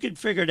 if you can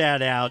figure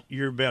that out,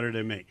 you're better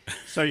than me.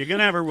 So you're going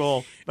to have a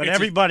rule, but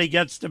everybody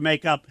gets to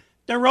make up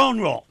their own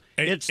rule.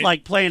 It's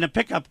like playing a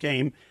pickup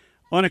game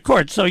on a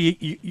court. So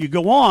you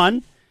go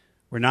on.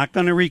 We're not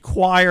going to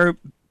require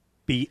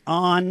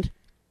beyond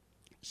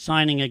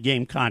signing a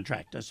game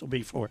contract. This will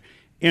be for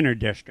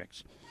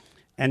interdistricts.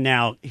 And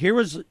now here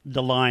was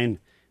the line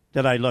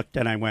that I looked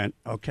and I went,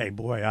 okay,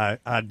 boy,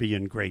 I'd be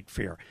in great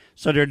fear.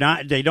 So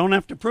they don't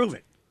have to prove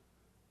it.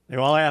 They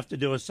all have to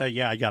do is say,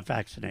 yeah, I got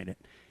vaccinated.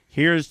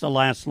 Here's the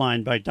last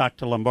line by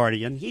Dr.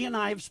 Lombardi, and he and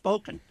I have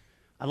spoken.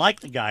 I like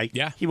the guy.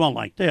 Yeah. He won't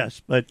like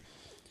this, but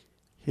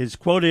his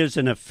quote is,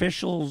 an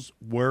official's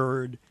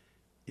word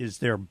is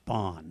their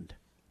bond.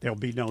 There'll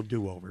be no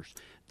do-overs.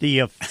 The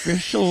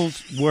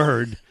official's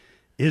word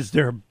is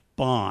their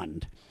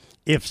bond.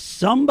 If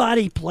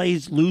somebody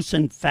plays loose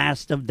and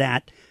fast of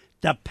that,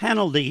 the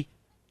penalty,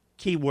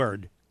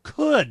 keyword,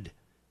 could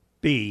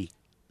be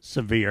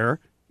severe,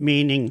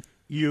 meaning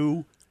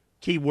you,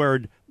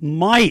 keyword,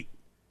 might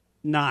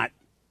not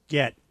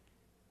get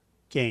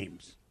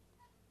games.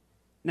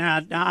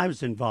 Now, I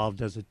was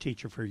involved as a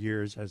teacher for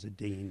years, as a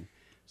dean.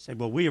 Said,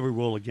 well, we have a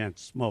rule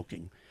against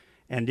smoking.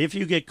 And if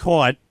you get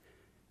caught,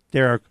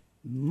 there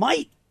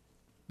might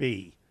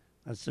be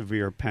a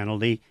severe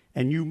penalty,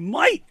 and you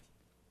might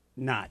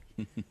not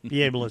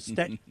be able to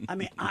stay. I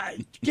mean,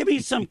 give me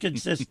some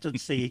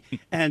consistency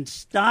and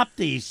stop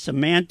these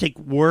semantic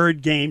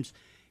word games.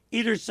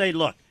 Either say,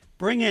 look,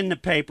 bring in the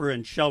paper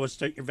and show us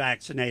that you're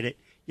vaccinated.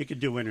 You could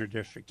do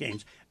interdistrict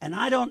games. And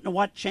I don't know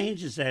what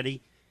changes,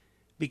 Eddie,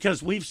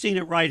 because we've seen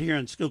it right here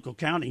in Schuylkill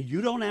County.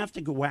 You don't have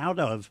to go out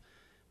of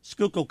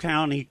Schuylkill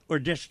County or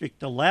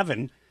District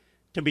 11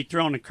 to be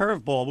thrown a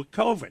curveball with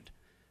COVID.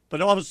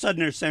 But all of a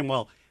sudden they're saying,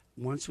 well,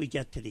 once we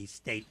get to these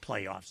state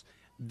playoffs,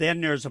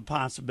 then there's a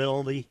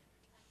possibility.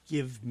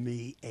 Give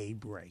me a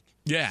break.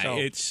 Yeah, so,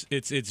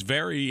 it's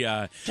very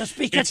just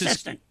be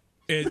consistent.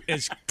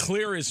 It's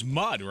clear as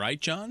mud, right,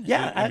 John?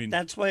 Yeah, I mean,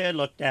 that's the way I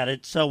looked at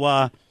it. So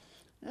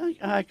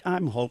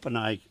I'm hoping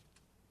I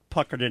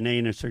puckered an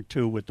anus or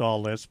two with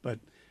all this, but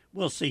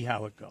we'll see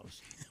how it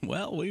goes.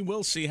 Well, we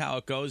will see how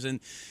it goes, and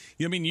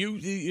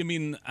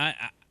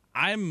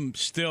I'm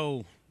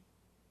still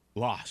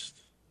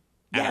lost.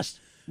 Yes.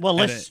 Well,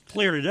 let's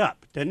clear it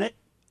up, didn't it?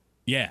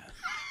 Yeah.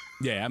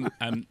 Yeah,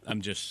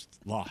 I'm just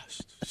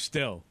lost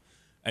still,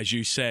 as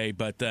you say.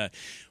 But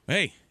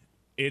hey,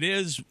 it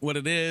is what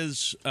it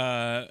is,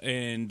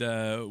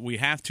 and we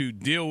have to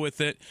deal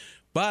with it.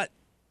 But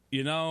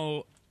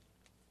I'm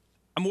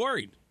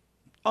worried.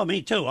 Oh,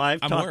 me too. I'm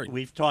worried.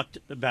 We've talked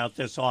about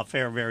this off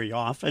air very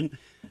often.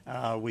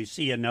 We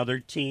see another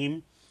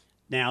team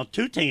now,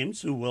 2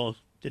 teams who will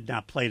did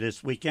not play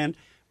this weekend.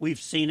 We've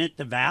seen it.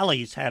 The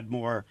Valley's had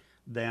more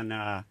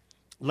than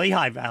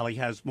Lehigh Valley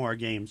has more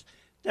games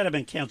that have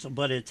been canceled,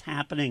 but it's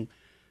happening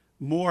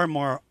more and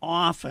more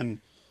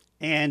often,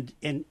 and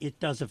it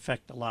does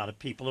affect a lot of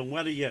people. And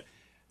whether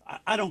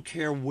I don't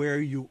care where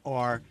you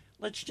are,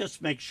 let's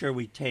just make sure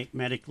we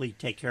medically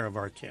take care of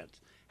our kids.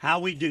 How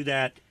we do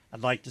that,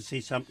 I'd like to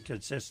see something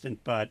consistent,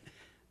 but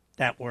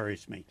that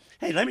worries me.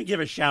 Hey, let me give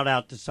a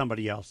shout-out to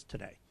somebody else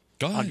today.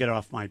 Go ahead. I'll get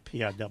off my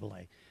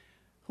PIAA.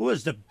 Who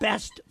is the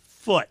best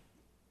foot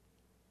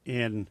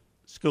in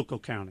Schuylkill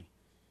County?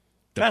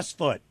 Best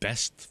foot.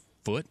 Best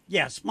foot?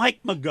 Yes,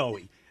 Mike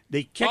McGoey.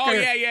 The kicker,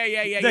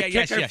 The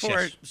kicker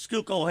for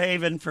Schuylkill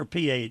Haven for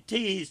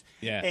PATs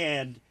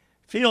and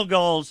field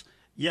goals.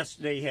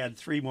 Yesterday he had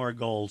 3 more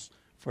goals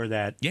for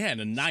that. Yeah,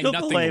 and a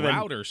 9-0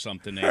 rout or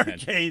something they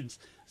Hurricanes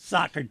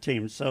soccer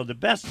team. So the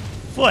best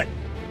foot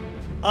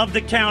of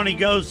the county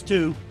goes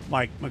to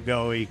Mike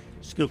McGoey,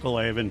 Schuylkill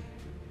Haven.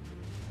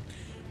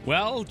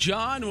 Well,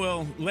 John,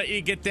 we'll let you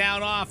get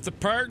down off the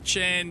perch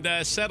and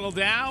settle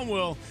down.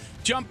 We'll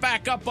jump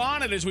back up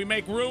on it as we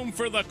make room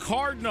for the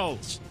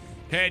Cardinals.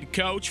 Head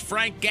coach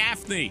Frank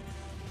Gaffney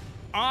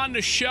on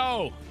the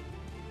show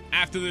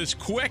after this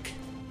quick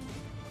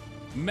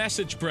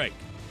message break.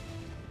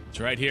 It's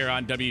right here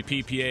on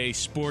WPPA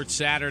Sports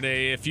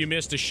Saturday. If you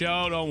missed a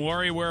show, don't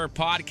worry. We're a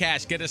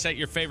podcast. Get us at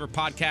your favorite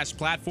podcast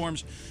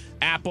platforms,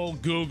 Apple,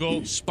 Google,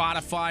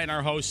 Spotify, and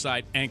our host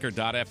site,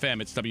 Anchor.fm.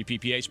 It's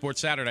WPPA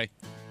Sports Saturday.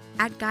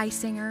 At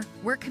Geisinger,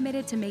 we're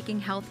committed to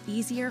making health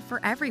easier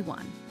for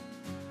everyone.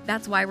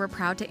 That's why we're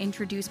proud to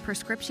introduce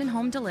prescription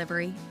home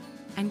delivery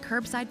and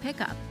curbside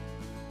pickup.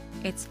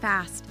 It's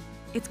fast,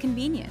 it's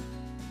convenient,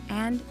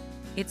 and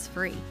it's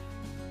free.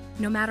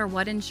 No matter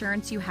what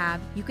insurance you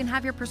have, you can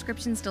have your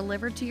prescriptions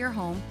delivered to your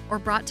home or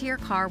brought to your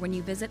car when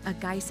you visit a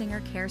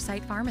Geisinger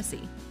CareSite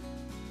pharmacy.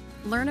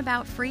 Learn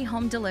about free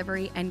home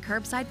delivery and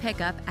curbside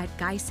pickup at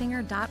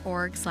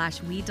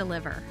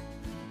geisinger.org/wedeliver.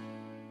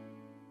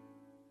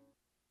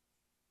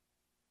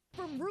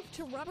 From roof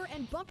to rubber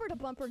and bumper to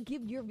bumper,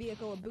 give your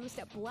vehicle a boost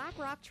at Black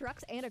Rock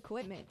Trucks and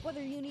Equipment.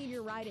 Whether you need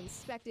your ride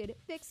inspected,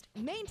 fixed,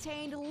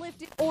 maintained,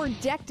 lifted, or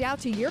decked out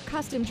to your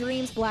custom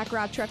dreams, Black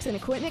Rock Trucks and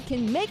Equipment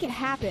can make it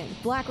happen.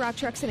 Black Rock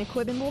Trucks and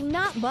Equipment will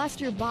not bust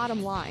your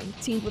bottom line.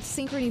 Teamed with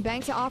Synchrony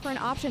Bank to offer an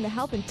option to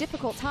help in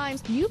difficult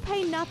times, you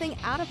pay nothing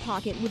out of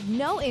pocket with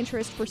no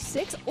interest for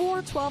 6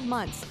 or 12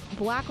 months.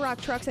 Black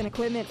Rock Trucks and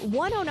Equipment,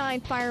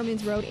 109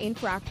 Fireman's Road in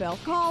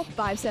Frackville. Call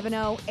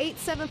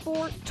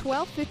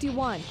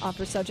 570-874-1251.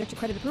 Offer subject to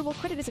credit approval.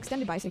 Credit is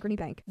extended by Synchrony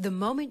Bank. The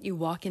moment you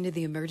walk into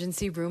the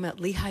emergency room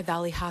at Lehigh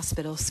Valley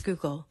Hospital,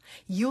 Schuylkill,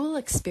 you'll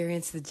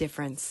experience the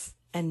difference.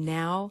 And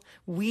now,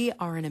 we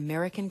are an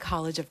American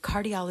College of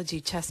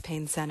Cardiology Chest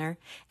Pain Center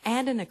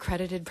and an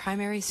accredited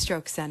primary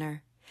stroke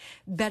center.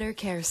 Better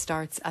care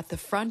starts at the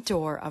front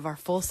door of our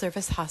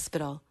full-service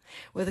hospital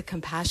with a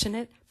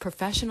compassionate,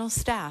 professional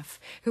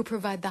staff who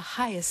provide the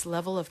highest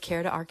level of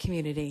care to our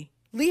community.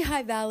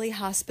 Lehigh Valley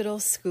Hospital,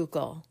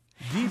 Schuylkill.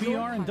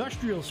 DBR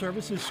Industrial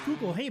Services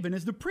Schuylkill Haven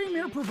is the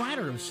premier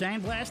provider of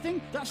sandblasting,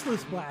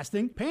 dustless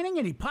blasting, painting,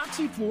 and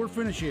epoxy floor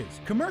finishes.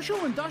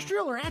 Commercial,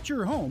 industrial, or at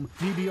your home,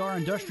 DBR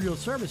Industrial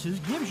Services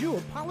gives you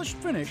a polished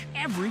finish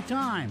every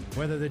time.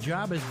 Whether the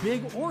job is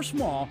big or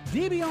small,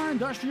 DBR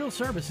Industrial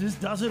Services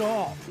does it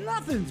all.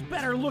 Nothing's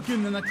better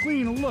looking than the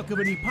clean look of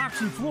an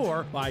epoxy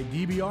floor by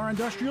DBR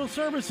Industrial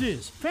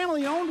Services.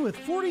 Family owned with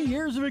 40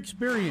 years of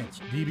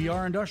experience.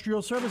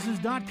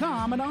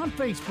 DBRIndustrialServices.com and on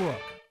Facebook.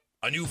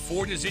 A new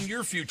Ford is in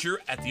your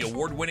future at the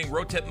award-winning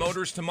Rotet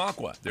Motors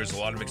Tamaqua. There's a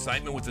lot of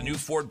excitement with the new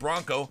Ford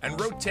Bronco, and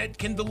Rotet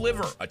can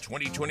deliver a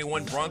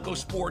 2021 Bronco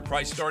Sport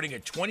price starting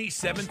at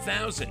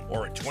 $27,000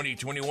 or a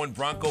 2021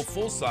 Bronco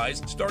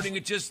full-size starting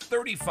at just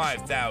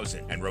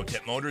 $35,000. And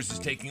Rotet Motors is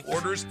taking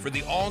orders for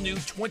the all-new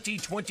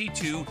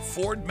 2022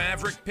 Ford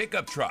Maverick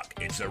pickup truck.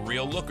 It's a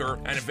real looker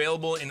and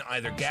available in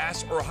either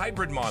gas or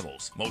hybrid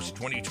models. Most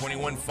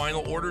 2021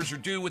 final orders are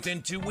due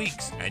within 2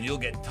 weeks, and you'll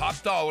get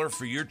top dollar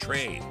for your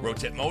trade.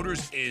 Rotet Motors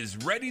is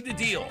ready to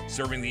deal,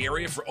 serving the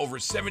area for over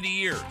 70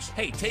 years.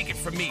 Hey, take it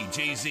from me,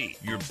 Jay-Z.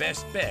 Your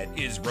best bet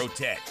is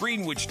Rotet,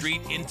 Greenwood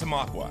Street in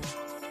Tamaqua.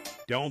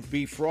 Don't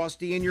be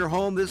frosty in your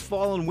home this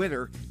fall and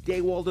winter.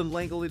 Daywald and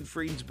Lengel in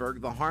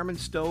Friedensburg, the Harmon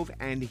Stove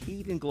and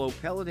Heat and Glow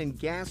pellet and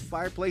gas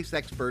fireplace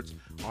experts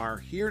are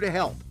here to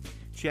help.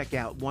 Check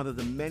out one of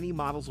the many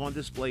models on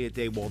display at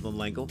Daywald and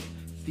Lengel.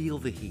 Feel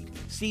the heat.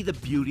 See the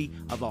beauty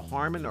of a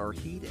Harmon or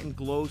Heat and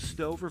Glow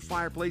stove or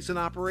fireplace in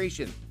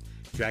operation.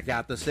 Check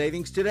out the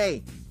savings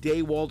today.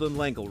 Daywald and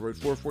Lengel, Route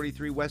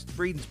 443 West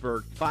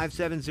Friedensburg,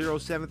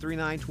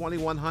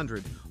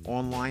 570-739-2100.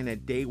 Online at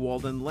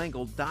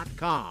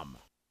daywaldandlengel.com.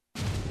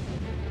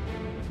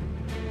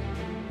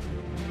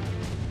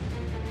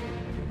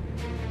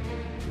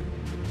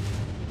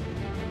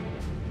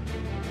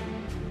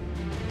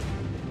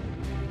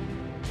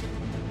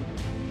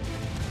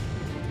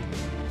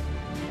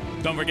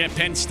 Don't forget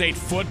Penn State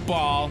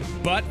football.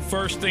 But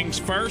first things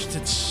first,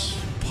 it's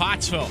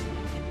Pottsville.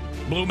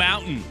 Blue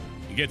Mountain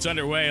It gets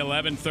underway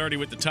 11:30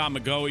 with the Tom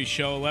McGoey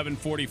Show,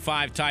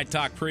 11:45 Tide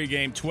Talk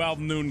pregame, 12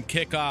 noon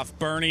kickoff.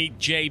 Bernie,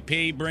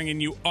 JP bringing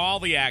you all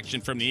the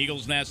action from the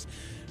Eagles Nest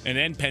and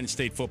then Penn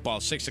State football.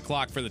 6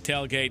 o'clock for the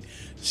tailgate,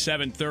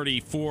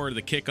 7:30 for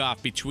the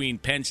kickoff between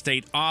Penn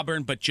State,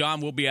 Auburn. But,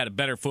 John, we'll be at a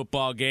better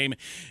football game.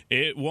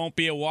 It won't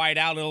be a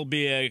whiteout. It'll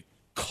be a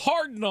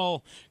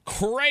Cardinal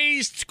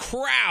crazed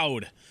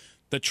crowd.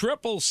 The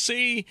Triple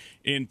C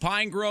in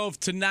Pine Grove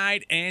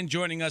tonight. And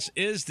joining us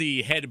is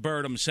the head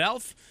bird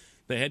himself,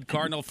 the head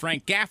Cardinal,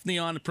 Frank Gaffney,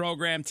 on the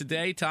program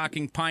today,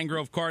 talking Pine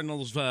Grove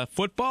Cardinals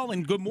football.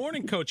 And good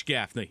morning, Coach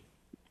Gaffney.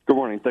 Good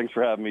morning. Thanks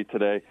for having me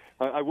today.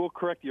 I will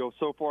correct you.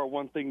 So far,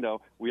 one thing,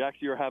 though. We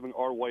actually are having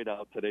our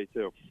whiteout today,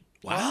 too.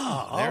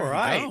 Wow. All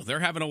right. They're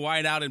having a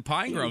whiteout in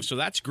Pine Grove, so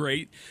that's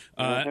great.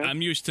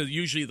 I'm used to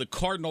usually the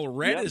Cardinal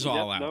red is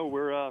all out. No,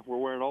 we're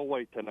wearing all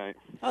white tonight.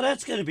 Oh,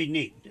 that's going to be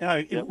neat.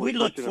 We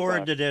look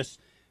forward to this,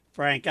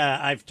 Frank.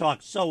 I've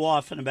talked so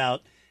often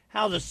about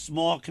how the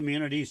small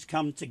communities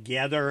come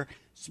together,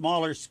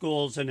 smaller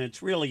schools, and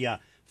it's really a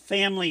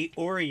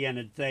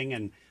family-oriented thing.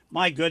 And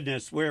my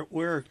goodness,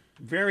 we're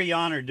very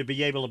honored to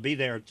be able to be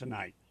there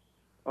tonight.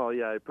 Oh,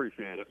 yeah, I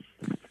appreciate it.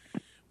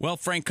 Well,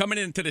 Frank, coming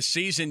into the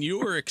season, you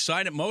were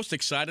most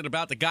excited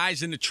about the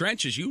guys in the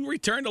trenches. You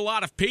returned a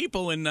lot of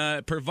people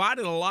and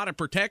provided a lot of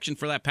protection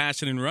for that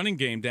passing and running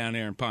game down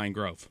there in Pine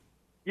Grove.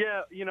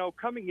 Yeah,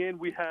 coming in,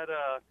 we had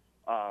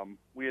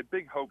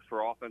big hopes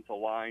for offensive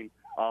line.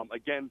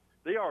 Again,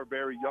 they are a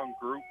very young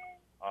group,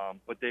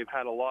 but they've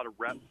had a lot of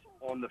reps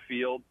on the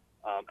field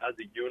as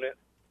a unit.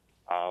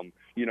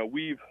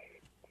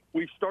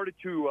 We've started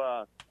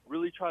to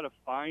really try to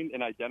find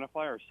and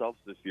identify ourselves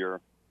this year.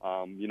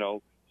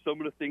 Some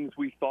of the things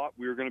we thought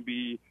we were going to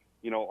be,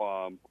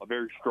 a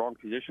very strong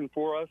position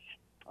for us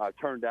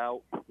turned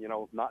out,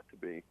 not to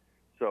be.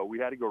 So we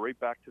had to go right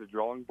back to the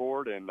drawing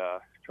board and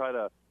try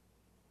to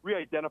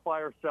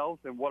re-identify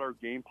ourselves and what our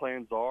game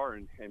plans are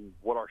and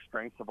what our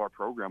strengths of our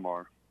program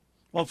are.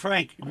 Well,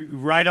 Frank,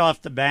 right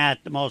off the bat,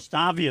 the most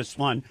obvious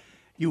one,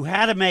 you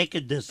had to make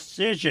a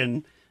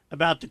decision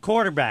about the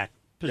quarterback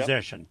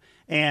position. Yep.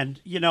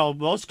 And,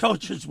 most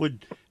coaches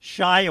would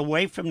shy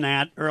away from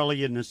that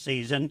early in the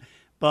season,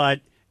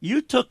 but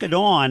you took it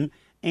on,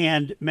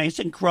 and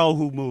Mason Crow,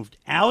 who moved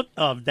out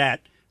of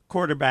that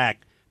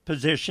quarterback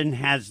position,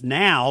 has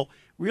now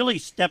really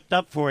stepped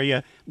up for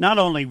you, not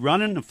only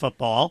running the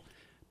football,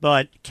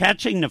 but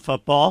catching the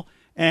football,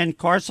 and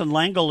Carson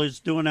Langle is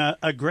doing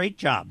a great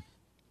job.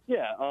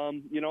 Yeah,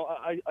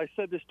 I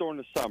said this during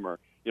the summer.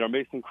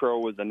 Mason Crow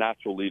was a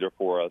natural leader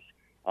for us.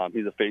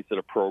 He's a face of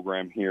the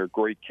program here,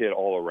 great kid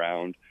all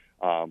around,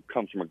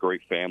 comes from a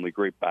great family,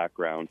 great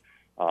background.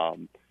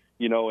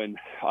 And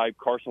I have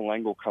Carson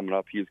Langle coming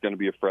up. He's going to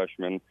be a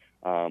freshman,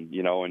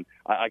 and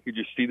I could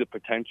just see the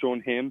potential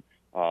in him.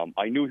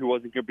 I knew he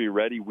wasn't going to be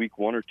ready week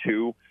 1 or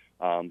 2.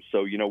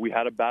 So, we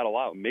had to battle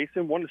out.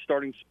 Mason won the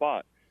starting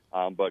spot,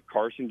 but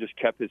Carson just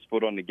kept his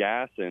foot on the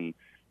gas. And,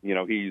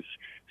 he's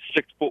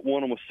 6'1",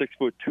 almost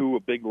 6'2", a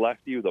big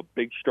lefty with a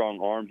big,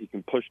 strong arm. He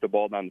can push the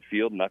ball down the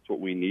field, and that's what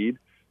we need.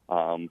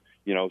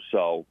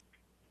 So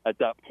at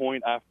that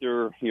point,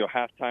 after,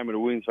 halftime of the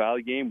Williams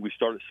Valley game, we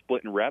started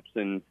splitting reps,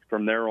 and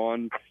from there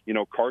on,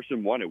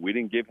 Carson won it. We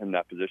didn't give him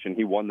that position.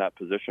 He won that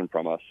position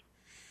from us.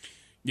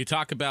 You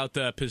talk about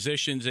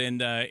positions,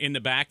 and in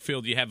the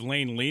backfield, you have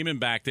Lane Lehman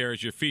back there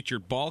as your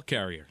featured ball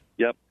carrier.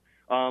 Yep.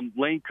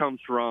 Lane comes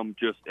from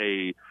just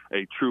a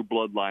true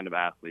bloodline of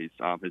athletes.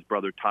 His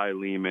brother Ty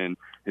Lehman,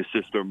 his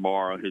sister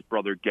Mara, his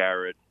brother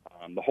Garrett,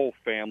 the whole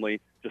family,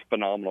 just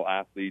phenomenal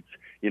athletes.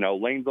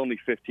 Lane's only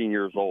 15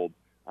 years old.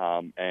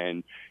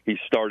 And he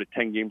started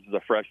 10 games as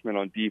a freshman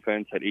on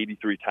defense, had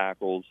 83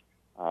 tackles.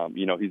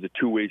 He's a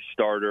two-way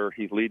starter.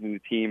 He's leading the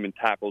team in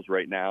tackles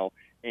right now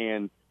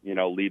and,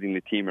 leading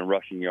the team in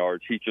rushing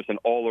yards. He's just an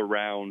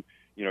all-around,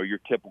 your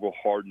typical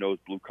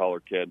hard-nosed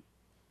blue-collar kid.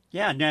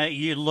 Yeah, now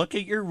you look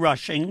at your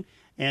rushing,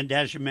 and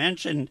as you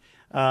mentioned,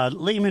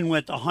 Lehman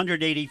with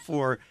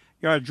 184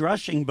 yards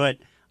rushing, but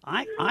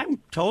I'm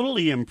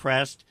totally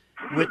impressed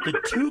with the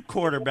two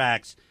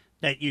quarterbacks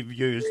that you've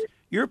used.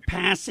 Your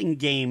passing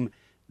game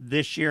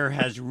this year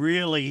has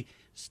really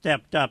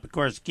stepped up. Of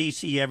course,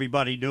 Kesey,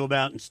 everybody knew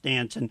about, and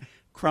Stanson,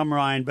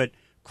 Crumrine, but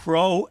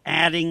Crow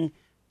adding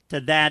to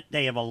that,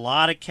 they have a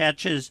lot of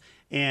catches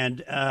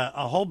and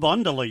a whole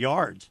bundle of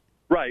yards.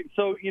 Right.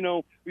 So,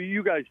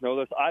 you guys know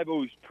this. I've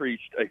always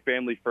preached a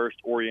family-first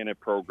oriented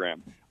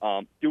program.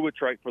 Do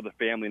what's right for the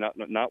family, not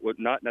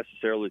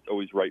necessarily it's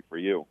always right for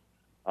you.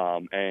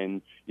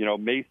 And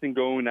Mason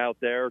going out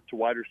there to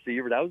wide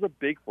receiver, that was a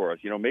big for us.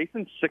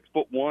 Mason's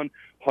 6'1",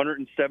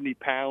 170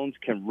 pounds,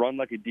 can run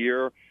like a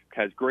deer,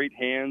 has great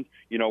hands.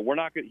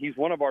 He's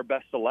one of our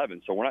best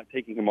 11, so we're not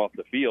taking him off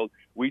the field.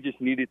 We just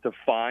needed to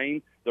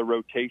find the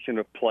rotation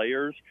of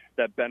players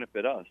that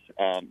benefit us.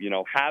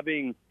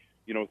 Having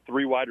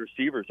 3 wide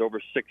receivers over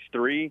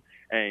 6'3",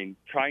 and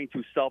trying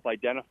to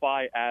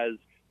self-identify as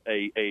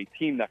a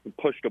team that can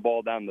push the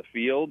ball down the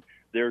field,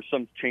 there's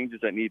some changes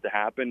that need to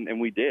happen,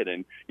 and we did.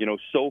 And,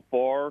 so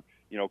far,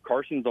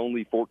 Carson's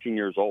only 14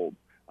 years old.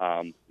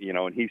 And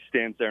he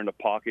stands there in the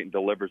pocket and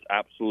delivers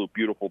absolute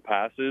beautiful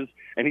passes,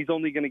 and he's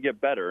only going to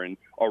get better. And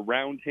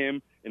around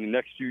him in the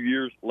next few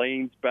years,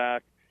 Lane's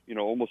back,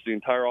 almost the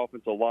entire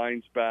offensive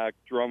line's back,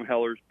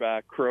 Drumheller's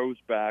back, Crow's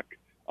back.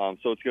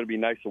 So it's going to be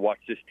nice to watch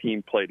this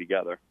team play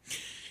together.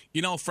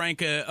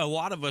 Frank, a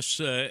lot of us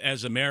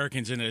as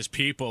Americans and as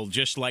people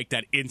just like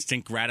that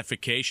instant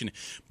gratification.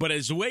 But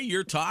as the way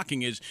you're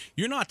talking is,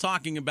 you're not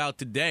talking about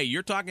today.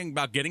 You're talking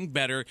about getting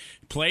better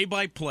play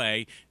by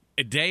play,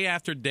 day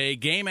after day,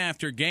 game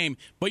after game.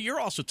 But you're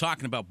also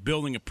talking about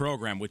building a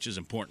program, which is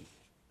important.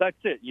 That's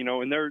it,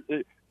 and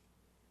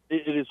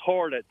it is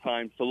hard at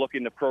times to look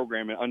in the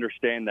program and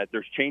understand that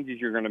there's changes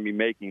you're going to be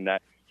making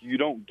that you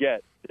don't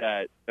get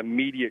that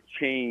immediate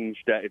change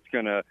that it's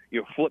going to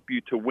flip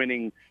you to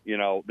winning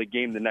the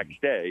game the next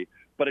day.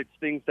 But it's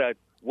things that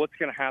what's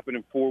going to happen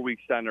in 4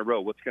 weeks down the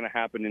road, what's going to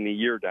happen in a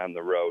year down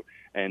the road.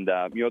 And,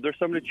 there's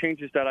some of the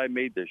changes that I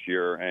made this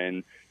year.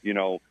 And,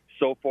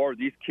 so far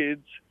these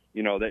kids,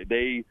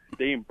 they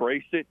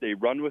embrace it. They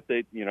run with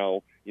it.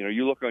 You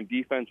look on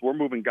defense, we're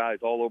moving guys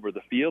all over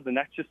the field. And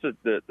that's just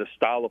the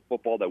style of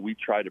football that we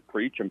try to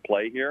preach and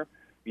play here.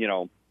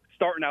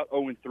 Starting out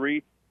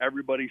 0-3,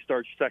 everybody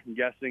starts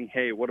second-guessing,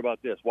 hey, what about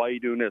this? Why are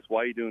you doing this?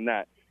 Why are you doing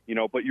that?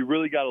 But you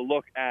really got to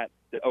look at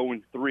the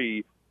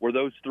 0-3, where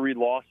those 3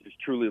 losses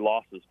truly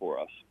losses for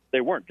us. They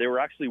weren't. They were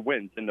actually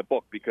wins in the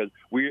book because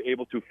we were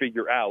able to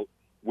figure out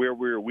where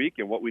we were weak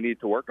and what we need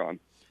to work on.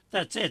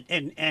 That's it.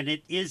 And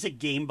it is a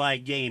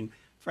game-by-game.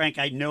 Frank,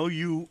 I know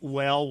you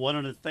well. One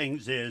of the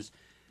things is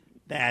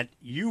that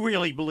you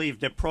really believe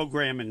that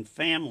program and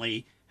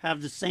family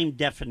have the same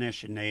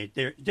definition.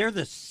 They're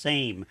the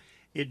same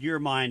in your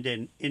mind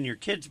and in your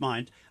kids'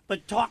 minds.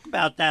 But talk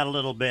about that a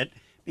little bit,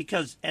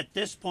 because at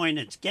this point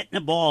it's getting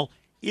the ball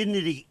into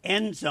the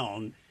end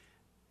zone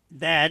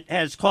that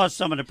has caused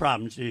some of the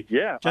problems.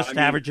 Yeah,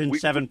 averaging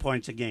 7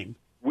 points a game.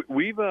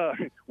 We've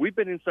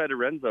been inside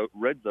the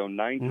red zone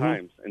 9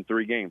 times in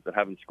 3 games that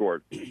haven't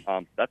scored.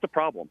 That's a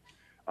problem.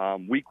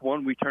 Week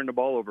 1, we turned the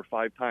ball over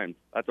 5 times.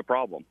 That's a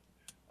problem.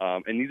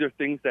 And these are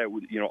things that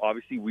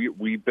obviously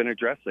we've been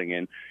addressing.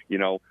 And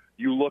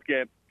you look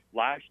at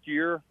last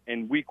year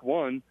in week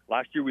 1,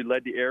 last year we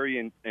led the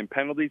area in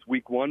penalties.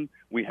 Week 1,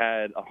 we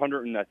had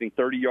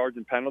 130 yards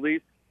in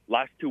penalties.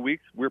 Last 2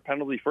 weeks, we're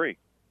penalty free.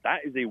 That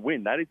is a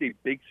win. That is a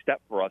big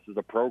step for us as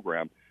a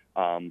program.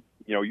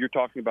 You're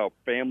talking about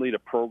family to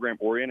program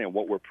oriented and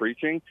what we're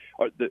preaching.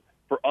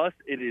 For us,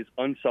 it is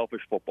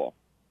unselfish football.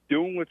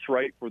 Doing what's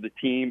right for the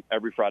team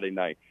every Friday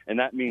night. And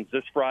that means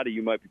this Friday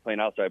you might be playing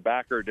outside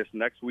backer. This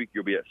next week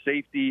you'll be at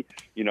safety.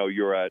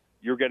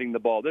 You're getting the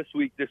ball this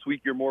week. This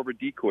week you're more of a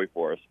decoy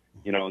for us.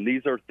 And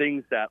these are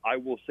things that I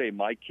will say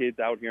my kids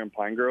out here in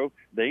Pine Grove,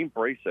 they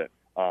embrace it.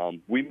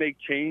 We make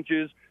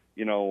changes,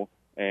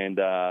 and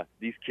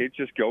these kids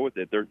just go with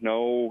it.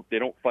 They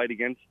don't fight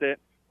against it.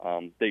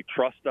 They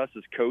trust us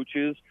as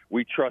coaches.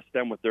 We trust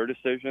them with their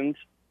decisions.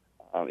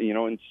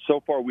 And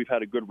so far we've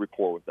had a good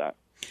rapport with that.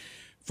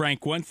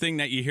 Frank, one thing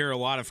that you hear a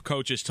lot of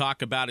coaches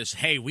talk about is,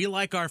 hey, we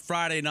like our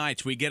Friday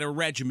nights. We get a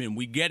regimen.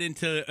 We get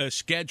into a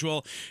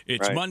schedule.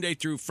 It's right. Monday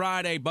through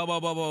Friday, blah, blah,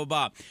 blah, blah,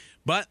 blah.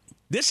 But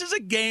this is a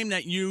game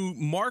that you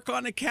mark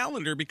on the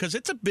calendar because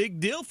it's a big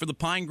deal for the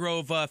Pine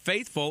Grove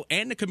faithful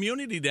and the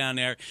community down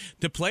there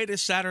to play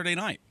this Saturday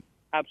night.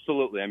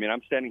 Absolutely.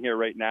 I'm standing here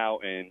right now,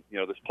 and,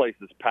 this place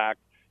is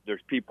packed.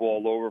 There's people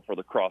all over for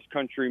the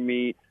cross-country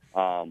meet.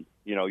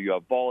 You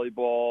have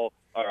volleyball.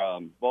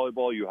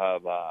 You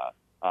have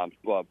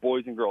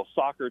boys and girls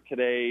soccer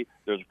today.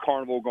 There's a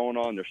carnival going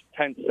on. There's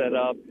tents set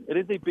up. It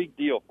is a big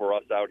deal for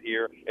us out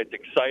here. It's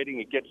exciting.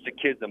 It gets the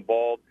kids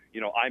involved.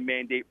 I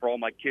mandate for all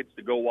my kids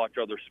to go watch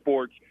other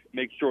sports,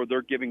 make sure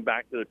they're giving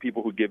back to the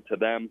people who give to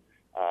them.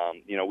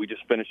 We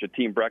just finished a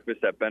team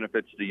breakfast that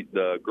benefits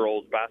the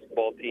girls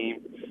basketball team.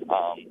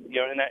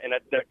 And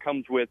that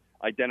comes with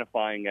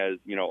identifying as,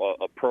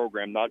 a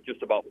program, not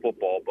just about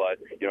football, but,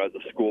 as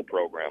a school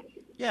program.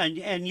 Yeah,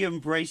 and you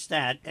embrace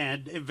that.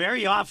 And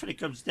very often it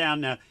comes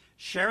down to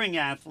sharing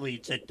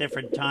athletes at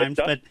different times.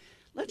 But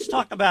let's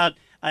talk about,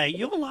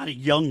 you have a lot of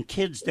young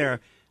kids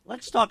there.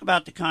 Let's talk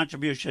about the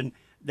contribution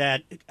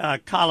that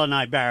Colin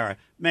Ibarra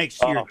makes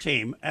to your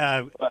team.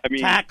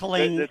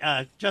 Tackling,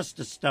 just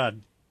a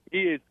stud.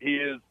 He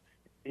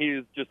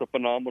is just a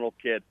phenomenal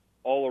kid,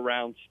 all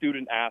around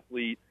student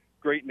athlete,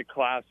 great in the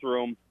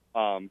classroom,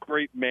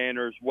 great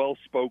manners,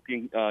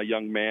 well-spoken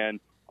young man,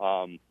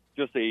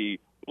 just a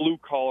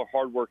blue-collar,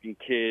 hardworking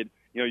kid.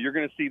 You're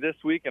going to see this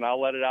week, and I'll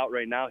let it out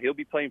right now, he'll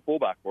be playing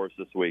fullback for us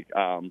this week.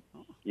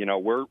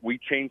 We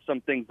changed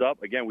some things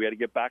up. Again, we had to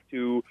get back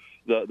to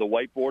the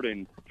whiteboard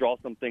and draw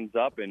some things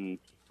up, and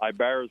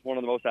Ibarra is one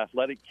of the most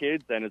athletic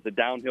kids and is a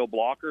downhill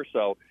blocker,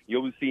 so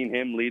you'll be seeing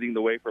him leading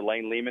the way for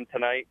Lane Lehman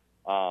tonight.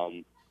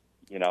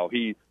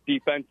 He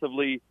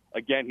defensively,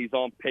 again, he's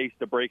on pace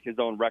to break his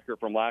own record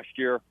from last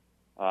year,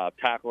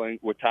 tackling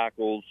with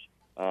tackles.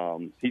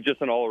 He's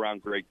just an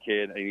all-around great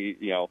kid. And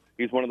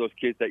he's one of those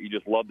kids that you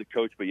just love to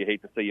coach, but you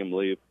hate to see him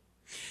leave.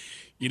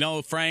 You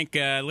know, Frank,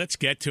 let's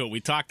get to it. We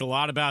talked a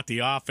lot about the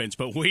offense,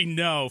 but we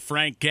know,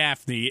 Frank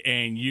Gaffney,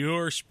 and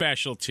your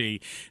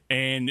specialty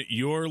and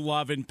your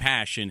love and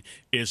passion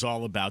is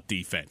all about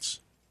defense.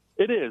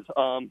 It is.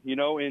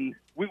 And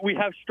we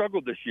have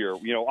struggled this year.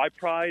 You know,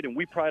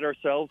 we pride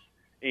ourselves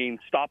in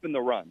stopping the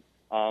run.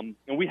 And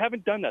we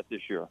haven't done that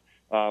this year.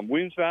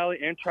 Williams Valley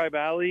and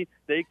Tri-Valley,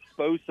 they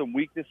exposed some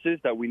weaknesses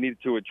that we needed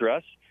to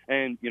address.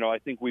 And, I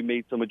think we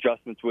made some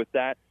adjustments with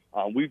that.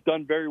 We've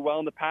done very well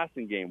in the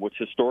passing game, which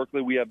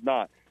historically we have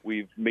not.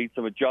 We've made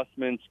some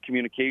adjustments,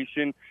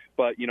 communication.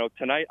 But,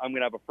 tonight I'm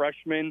going to have a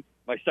freshman.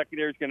 My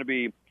secondary is going to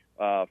be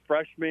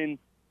freshman,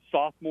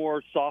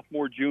 sophomore,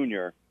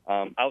 junior.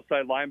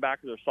 Outside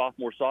linebackers are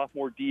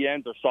sophomore.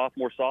 DNs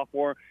are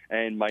sophomore.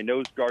 And my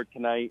nose guard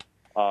tonight,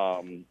 who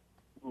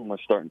am I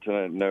starting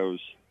tonight at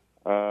nose?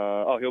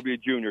 He'll be a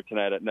junior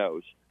tonight at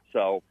nose.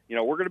 So,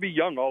 we're going to be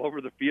young all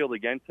over the field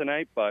again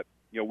tonight. But,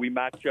 we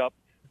match up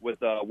with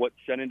what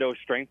Shenandoah's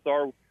strengths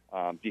are.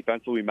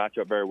 Defensively, we match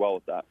up very well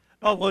with that.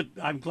 Oh, well,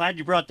 I'm glad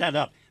you brought that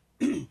up.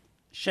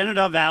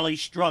 Shenandoah Valley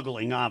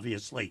struggling,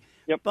 obviously.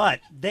 Yep. But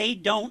they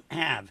don't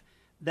have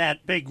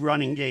that big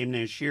running game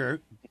this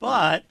year.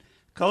 But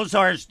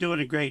Kozar's doing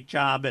a great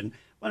job, and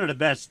one of the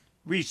best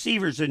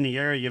receivers in the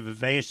area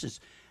of Oasis.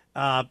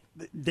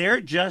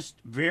 They're just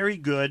very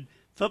good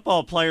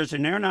football players,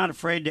 and they're not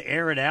afraid to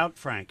air it out,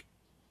 Frank.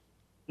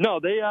 No,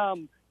 they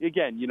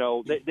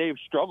they've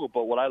struggled,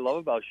 but what I love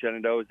about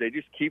Shenandoah is they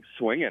just keep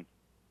swinging.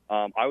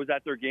 I was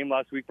at their game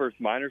last week versus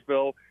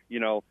Minersville.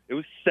 It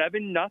was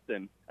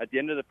 7-0 at the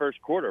end of the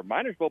first quarter.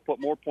 Minersville put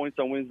more points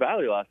on Williams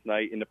Valley last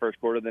night in the first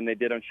quarter than they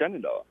did on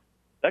Shenandoah.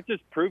 That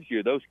just proves to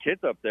you those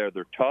kids up there,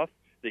 they're tough.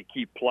 They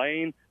keep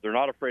playing. They're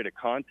not afraid of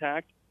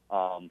contact.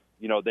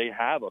 They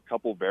have a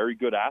couple very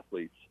good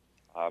athletes.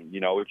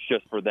 It's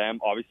just for them.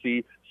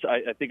 Obviously,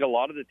 I think a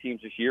lot of the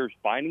teams this year is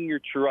finding your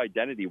true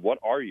identity. What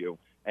are you?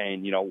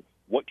 And,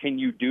 what can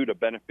you do to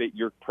benefit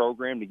your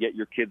program to get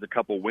your kids a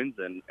couple wins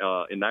in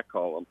that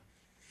column?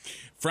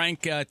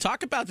 Frank,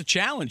 talk about the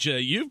challenge.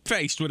 You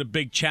faced with a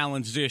big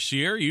challenge this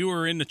year. You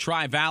were in the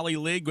Tri-Valley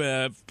League,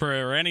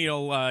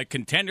 perennial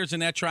contenders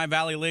in that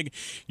Tri-Valley League.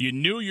 You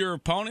knew your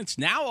opponents.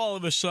 Now, all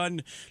of a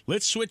sudden,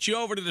 let's switch you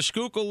over to the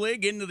Schuylkill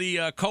League, into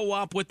the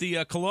co-op with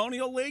the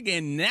Colonial League,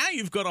 and now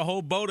you've got a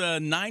whole boat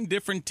of 9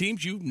 different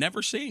teams you've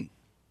never seen.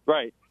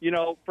 Right.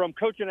 From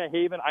coaching at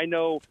Haven, I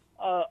know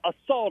a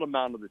solid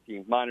amount of the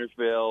teams.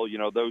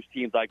 Minersville, those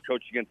teams I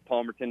coached against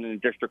Palmerton in the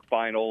district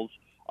finals.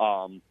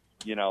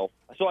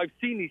 So I've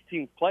seen these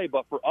teams play,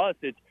 but for us,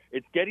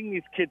 it's getting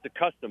these kids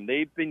accustomed.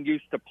 They've been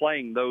used to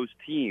playing those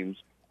teams,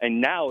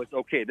 and now it's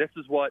okay. This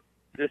is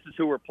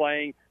who we're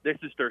playing. This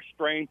is their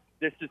strength.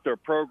 This is their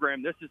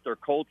program. This is their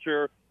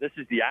culture. This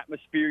is the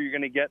atmosphere you're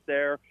going to get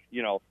there.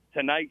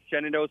 Tonight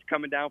Shenandoah's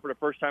coming down for the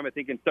first time, I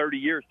think, in 30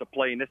 years to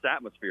play in this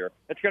atmosphere.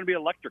 It's going to be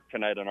electric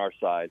tonight on our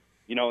side.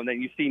 And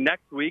then you see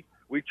next week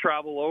we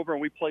travel over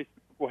and we play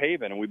Schuylkill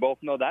Haven, and we both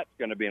know that's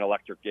going to be an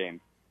electric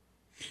game.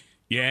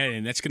 Yeah,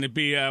 and that's going to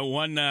be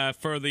one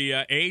for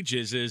the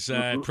ages. Is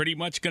pretty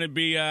much going to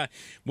be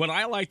what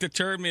I like to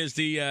term is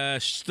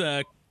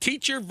the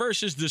teacher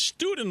versus the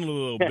student a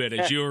little bit,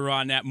 as you were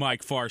on that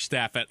Mike Farr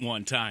staff at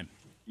one time.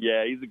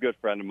 Yeah, he's a good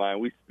friend of mine.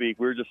 We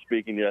were just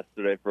speaking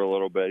yesterday for a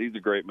little bit. He's a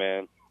great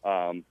man.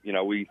 A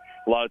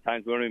lot of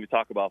times we don't even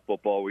talk about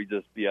football. We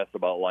just BS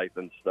about life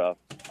and stuff.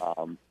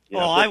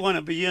 I want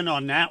to be in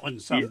on that one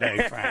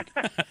someday, Frank.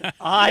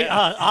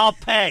 I'll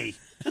pay.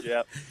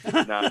 Yep.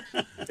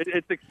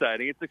 It's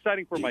exciting. It's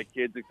exciting for my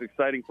kids. It's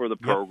exciting for the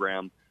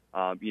program.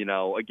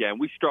 Again,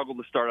 we struggled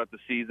to start out the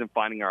season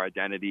finding our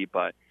identity,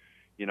 but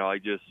you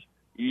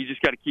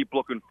just got to keep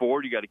looking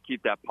forward. You got to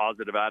keep that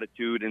positive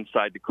attitude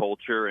inside the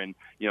culture, and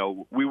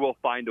we will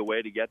find a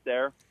way to get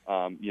there.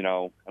 And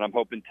I'm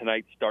hoping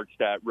tonight starts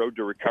that road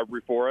to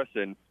recovery for us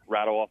and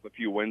rattle off a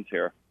few wins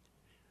here.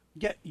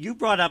 Yeah, you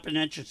brought up an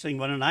interesting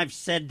one, and I've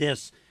said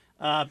this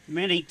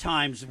many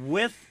times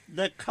with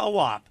the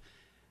co-op.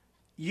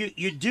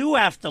 You do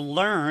have to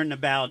learn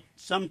about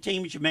some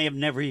teams you may have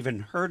never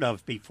even heard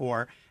of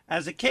before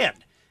as a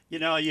kid.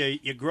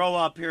 You grow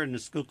up here in the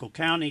Schuylkill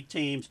County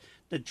teams,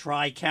 the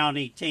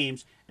Tri-County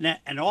teams,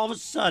 and all of a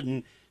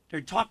sudden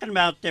they're talking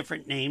about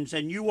different names,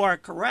 and you are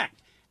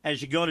correct.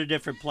 As you go to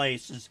different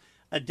places,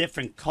 a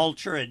different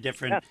culture, a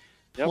different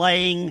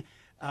playing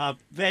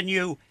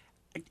venue,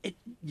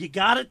 you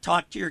got to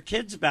talk to your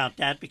kids about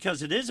that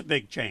because it is a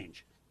big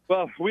change.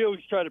 Well, we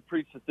always try to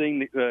preach the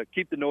thing,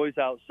 keep the noise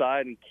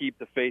outside and keep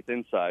the faith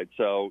inside.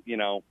 So,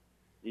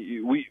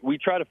 we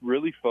try to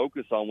really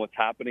focus on what's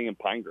happening in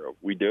Pine Grove.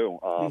 We do.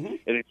 And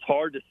it's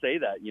hard to say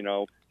that,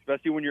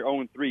 especially when you're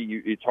 0-3.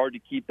 It's hard to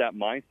keep that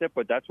mindset,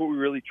 but that's what we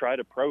really try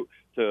to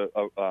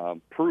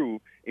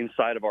prove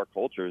inside of our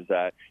culture is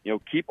that,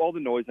 keep all the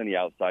noise on the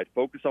outside,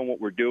 focus on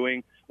what we're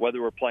doing, whether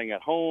we're playing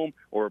at home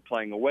or we're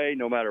playing away,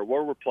 no matter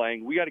where we're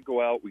playing. We got to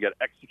go out. We got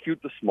to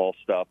execute the small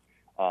stuff.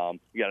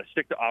 We got to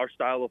stick to our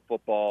style of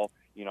football,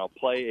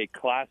 play a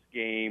class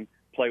game,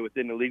 play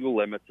within the legal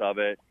limits of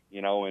it,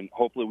 and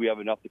hopefully we have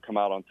enough to come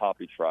out on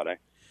top each Friday.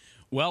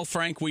 Well,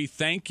 Frank, we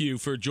thank you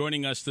for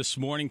joining us this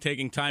morning,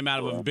 taking time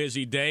out of a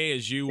busy day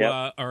as you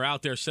are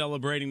out there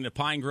celebrating the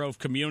Pine Grove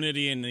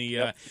community and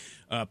the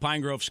Pine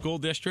Grove School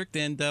District,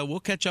 and we'll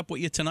catch up with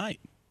you tonight.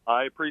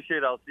 I appreciate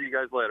it. I'll see you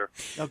guys later.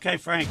 Okay,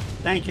 Frank.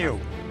 Thank you.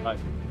 Bye.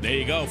 There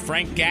you go.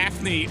 Frank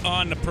Gaffney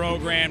on the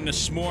program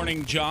this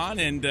morning, John,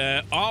 and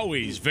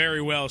always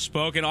very well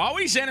spoken,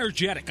 always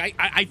energetic.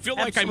 I feel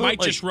like I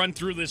might just run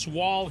through this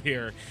wall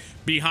here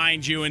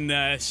behind you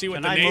and see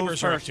what the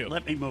neighbors are up to.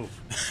 Let me move.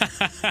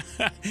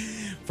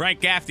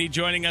 Frank Gaffney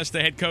joining us,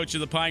 the head coach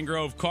of the Pine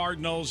Grove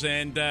Cardinals.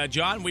 And,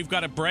 John, we've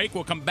got a break.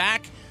 We'll come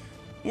back.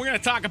 We're going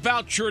to talk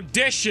about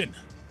tradition.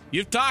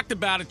 You've talked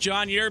about it,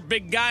 John. You're a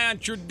big guy on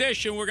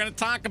tradition. We're going to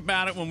talk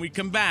about it when we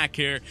come back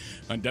here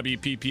on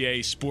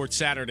WPPA Sports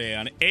Saturday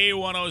on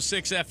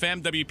A106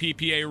 FM,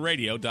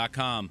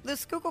 WPPARadio.com. The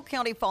Schuylkill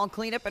County Fall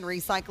Cleanup and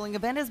Recycling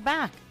event is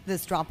back.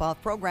 This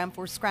drop-off program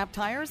for scrap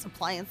tires,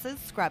 appliances,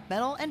 scrap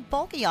metal, and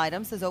bulky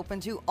items is open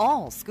to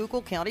all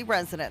Schuylkill County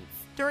residents.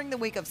 During the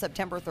week of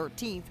September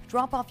 13th,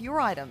 drop off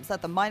your items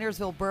at the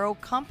Minersville Borough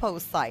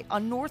Compost Site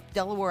on North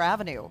Delaware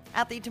Avenue,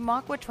 at the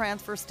Tamaqua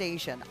Transfer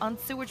Station on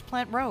Sewage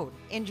Plant Road,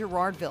 in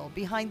Girardville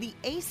behind the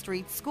A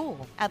Street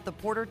School, at the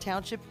Porter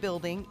Township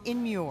Building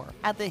in Muir,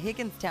 at the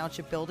Higgins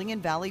Township Building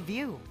in Valley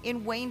View,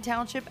 in Wayne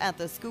Township at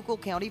the Schuylkill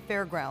County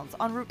Fairgrounds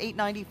on Route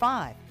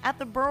 895, at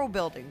the Borough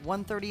Building,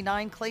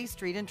 139 Clay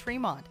Street in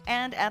Tremont,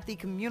 and at the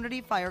Community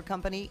Fire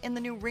Company in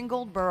the New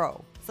Ringgold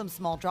Borough. Some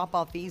small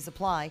drop-off fees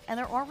apply, and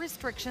there are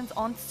restrictions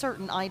on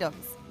certain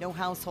items. No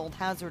household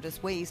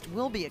hazardous waste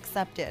will be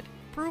accepted.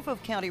 Proof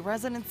of county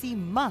residency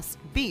must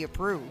be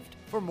approved.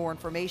 For more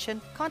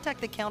information, contact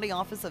the County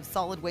Office of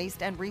Solid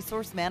Waste and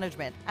Resource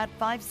Management at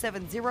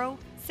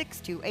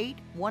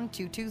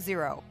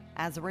 570-628-1220.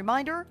 As a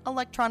reminder,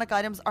 electronic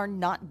items are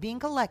not being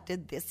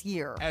collected this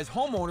year. As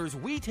homeowners,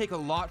 we take a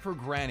lot for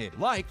granted,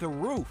 like the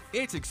roof.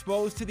 It's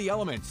exposed to the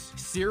elements,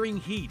 searing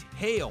heat,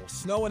 hail,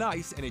 snow, and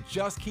ice, and it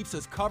just keeps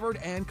us covered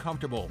and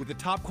comfortable. With the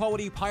top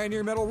quality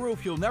Pioneer metal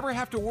roof, you'll never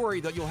have to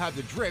worry that you'll have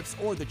the drips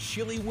or the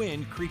chilly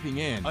wind creeping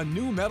in. A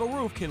new metal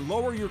roof can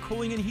lower your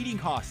cooling and heating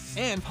costs,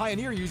 and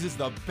Pioneer uses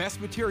the best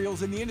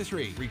materials in the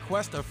industry.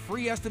 Request a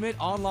free estimate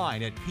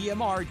online at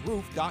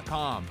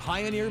pmrroof.com.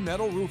 Pioneer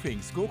Metal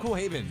Roofing, Schuylkill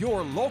Haven,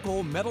 your local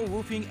metal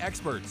roofing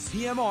experts.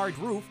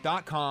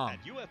 pmrroof.com.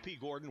 At UFP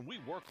Gordon, we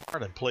work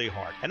hard and play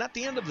hard. And at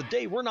the end of the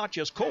day, we're not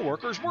just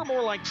co-workers, we're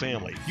more like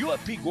family.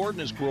 UFP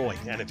Gordon is growing,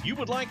 and if you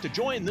would like to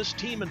join this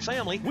team and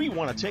family, we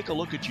want to take a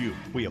look at you.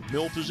 We have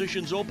mill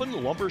positions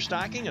open, lumber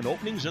stacking, and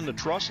openings in the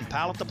truss and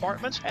pallet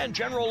departments, and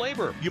general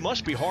labor. You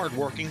must be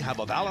hardworking, have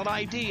a valid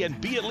ID, and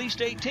be at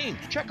least 18.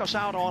 Check us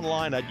out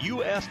online at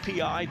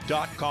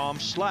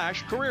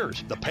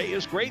ufpi.com/careers. The pay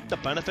is great, the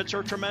benefits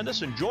are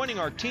tremendous, and joining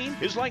our team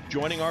is like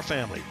joining our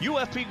family.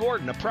 UFP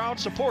Gordon, a proud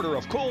supporter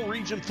of Coal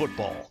Region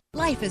football.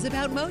 Life is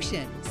about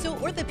motion, so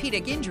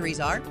orthopedic injuries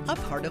are a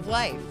part of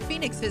life.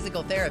 Phoenix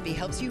Physical Therapy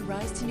helps you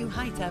rise to new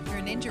heights after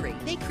an injury.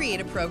 They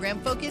create a program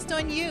focused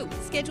on you.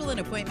 Schedule an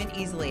appointment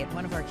easily at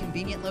one of our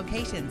convenient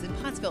locations in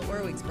Pottsville,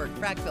 Orwigsburg,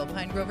 Frackville,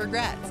 Pine Grove, or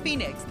Gratz.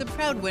 Phoenix, the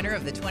proud winner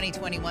of the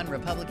 2021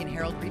 Republican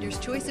Herald Reader's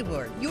Choice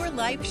Award. Your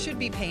life should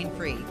be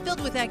pain-free, filled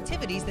with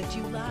activities that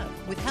you love.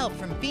 With help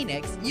from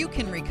Phoenix, you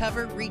can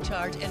recover,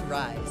 recharge, and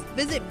rise.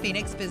 Visit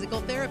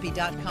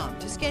PhoenixPhysicalTherapy.com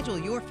to schedule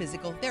your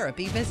physical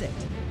therapy visit.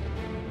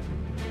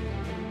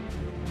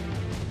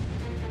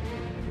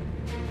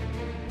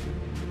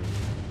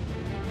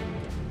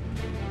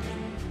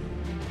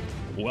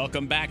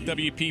 Welcome back,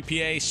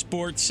 WPPA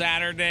Sports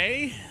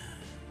Saturday.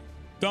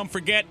 Don't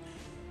forget,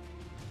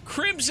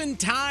 Crimson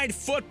Tide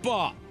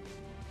football.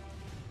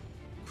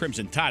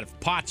 Crimson Tide of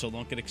Pottsville.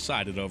 Don't get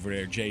excited over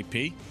there,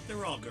 JP.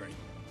 They're all great.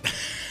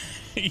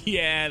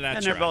 Yeah, that's right.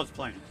 And they're both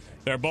playing.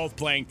 They're both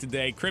playing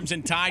today.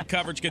 Crimson Tide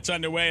coverage gets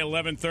underway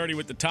 11:30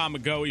 with the Tom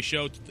McGoey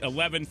Show.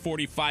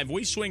 11:45.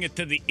 We swing it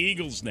to the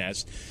Eagles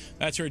Nest.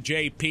 That's where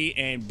JP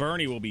and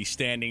Bernie will be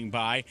standing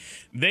by.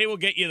 They will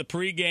get you the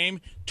pregame.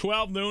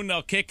 12 noon,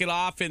 they'll kick it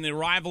off in the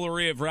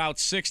rivalry of Route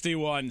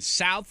 61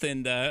 South,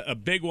 and a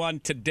big one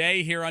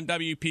today here on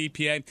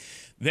WPPA.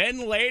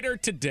 Then later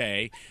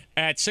today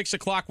at 6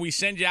 o'clock, we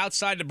send you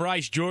outside the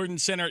Bryce Jordan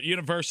Center at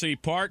University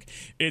Park.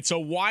 It's a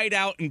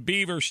whiteout in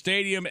Beaver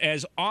Stadium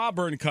as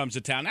Auburn comes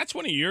to town. That's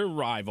one of your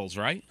rivals,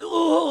 right?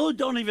 Oh,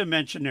 don't even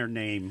mention their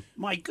name.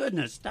 My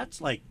goodness, that's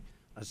like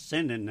a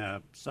sin in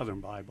the Southern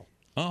Bible.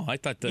 Oh, I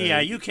thought Yeah,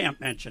 you can't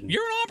mention.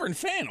 You're an Auburn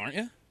fan, aren't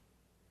you?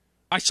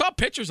 I saw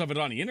pictures of it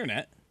on the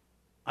internet.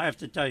 I have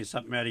to tell you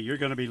something, Eddie. You're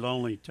going to be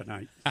lonely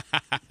tonight.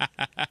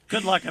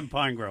 Good luck in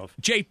Pine Grove.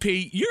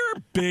 JP, you're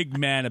a big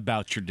man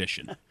about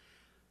tradition.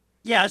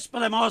 Yes,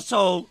 but I'm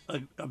also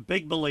a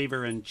big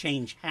believer in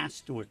change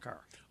has to occur.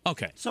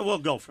 Okay. So we'll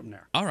go from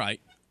there. All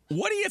right.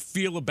 What do you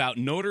feel about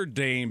Notre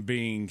Dame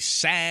being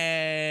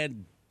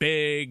sad,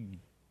 big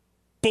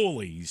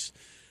bullies?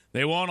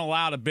 They won't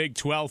allow the big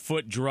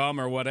 12-foot drum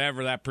or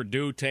whatever that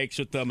Purdue takes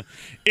with them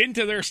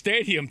into their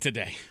stadium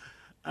today.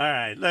 All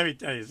right, let me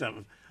tell you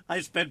something. I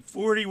spent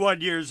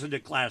 41 years in the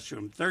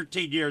classroom,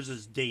 13 years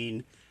as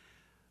dean.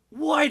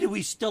 Why do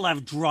we still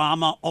have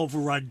drama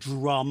over a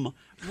drum?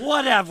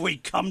 What have we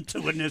come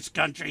to in this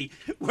country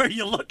where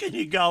you look and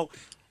you go,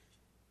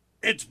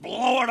 it's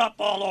blowing up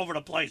all over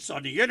the place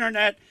on the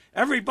internet.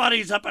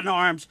 Everybody's up in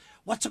arms.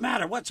 What's the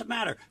matter? What's the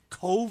matter?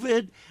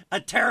 COVID? A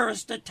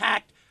terrorist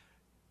attack?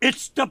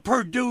 It's the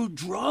Purdue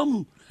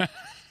drum.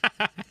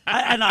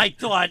 And I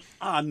thought,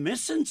 I'm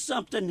missing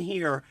something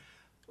here.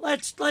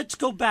 Let's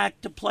go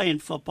back to playing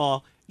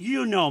football.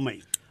 You know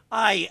me.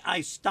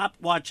 I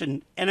stopped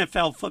watching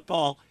NFL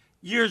football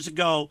years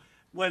ago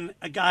when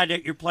a guy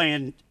that you're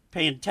paying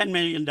 $10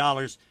 million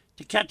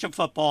to catch a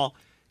football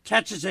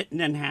catches it and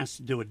then has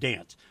to do a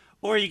dance.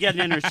 Or you get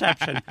an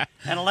interception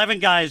and 11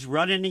 guys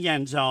run in the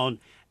end zone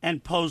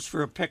and pose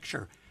for a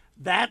picture.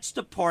 That's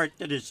the part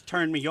that has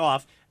turned me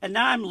off. And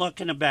now I'm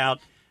looking about,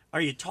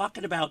 are you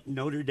talking about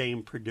Notre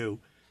Dame, Purdue?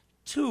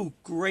 Two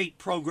great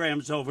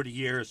programs over the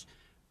years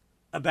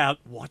about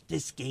what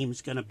this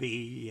game's going to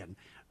be. And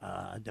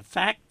the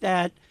fact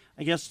that,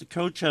 I guess, the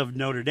coach of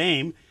Notre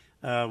Dame,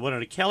 one of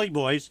the Kelly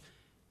boys,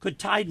 could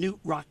tie Newt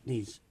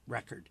Rockne's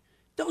record.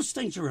 Those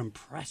things are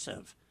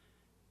impressive.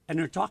 And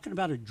they're talking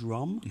about a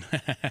drum?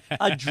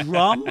 A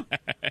drum?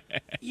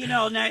 You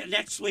know,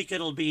 next week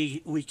it'll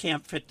be we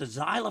can't fit the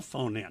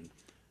xylophone in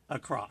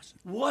across.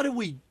 What are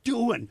we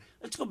doing?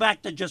 Let's go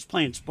back to just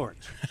playing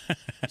sports.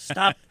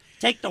 Stop.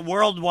 Take the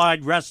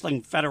Worldwide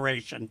Wrestling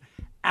Federation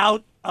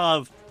out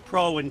of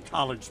pro and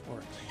college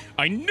sports.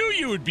 I knew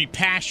you would be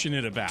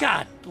passionate about it.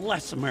 God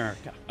bless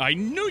America. I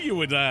knew you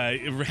would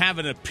have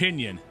an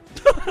opinion.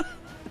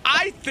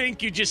 I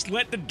think you just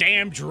let the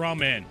damn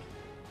drum in.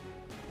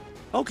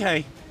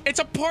 Okay. It's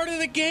a part of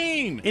the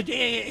game. It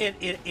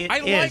I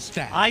like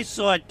that. I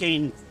saw it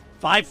gain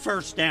 5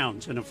 first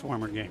downs in a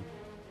former game.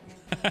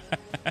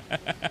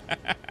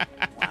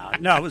 Wow.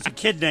 No, it was a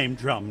kid named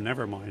Drum.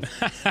 Never mind.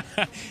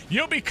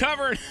 You'll be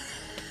covered.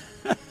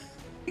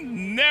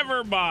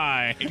 Never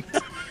mind.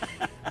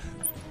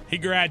 He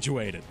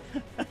graduated.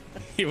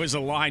 He was a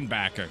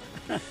linebacker.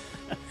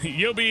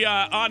 You'll be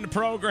on the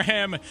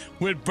program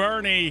with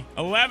Bernie.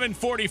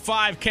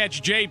 11:45,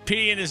 catch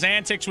JP and his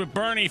antics with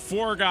Bernie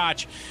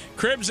Forgotch.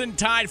 Crimson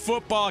Tide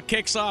football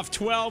kicks off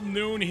 12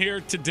 noon here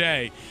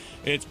today.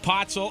 It's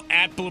Pottsville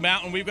at Blue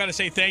Mountain. We've got to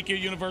say thank you,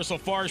 Universal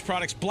Forest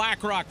Products,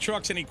 BlackRock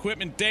Trucks and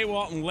Equipment,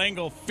 DeWalt and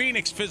L'Engle,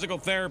 Phoenix Physical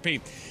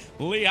Therapy,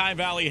 Lehigh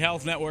Valley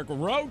Health Network,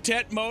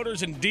 Rotette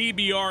Motors, and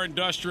DBR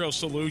Industrial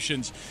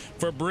Solutions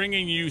for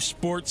bringing you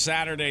Sports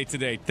Saturday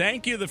today.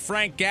 Thank you to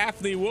Frank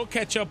Gaffney. We'll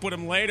catch up with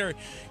him later.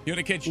 You're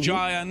going to catch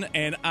John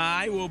and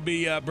I will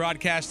be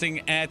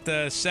broadcasting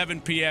at 7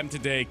 p.m.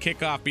 today.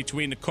 Kickoff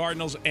between the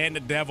Cardinals and the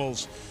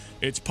Devils.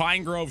 It's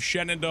Pine Grove,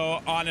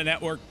 Shenandoah on the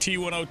network,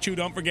 T102.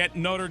 Don't forget,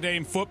 Notre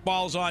Dame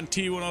football's on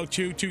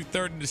T102,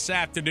 2:30 this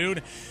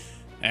afternoon.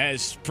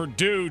 As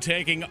Purdue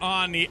taking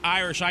on the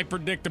Irish, I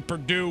predict a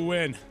Purdue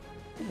win.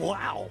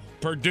 Wow.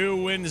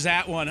 Purdue wins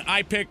that one.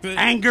 I pick the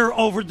anger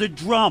over the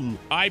drum.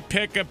 I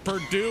pick a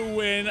Purdue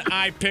win.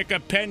 I pick a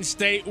Penn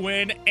State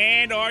win.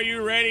 And are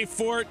you ready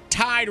for it?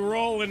 Tide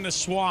roll in the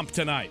swamp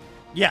tonight.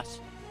 Yes.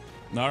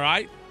 All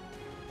right.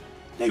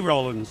 They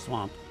roll in the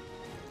swamp.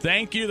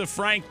 Thank you to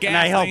Frank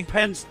Gaffney. And I hope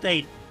Penn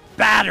State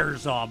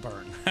batters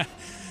Auburn.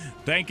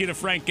 Thank you to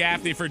Frank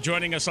Gaffney for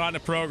joining us on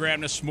the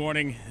program this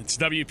morning. It's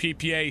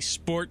WPPA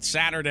Sports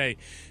Saturday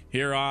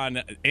here on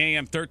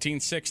AM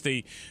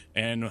 1360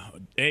 and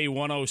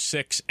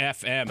A106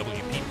 FM.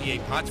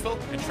 WPPA Pottsville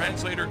and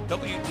translator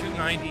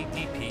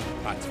W290DP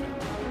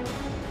Pottsville.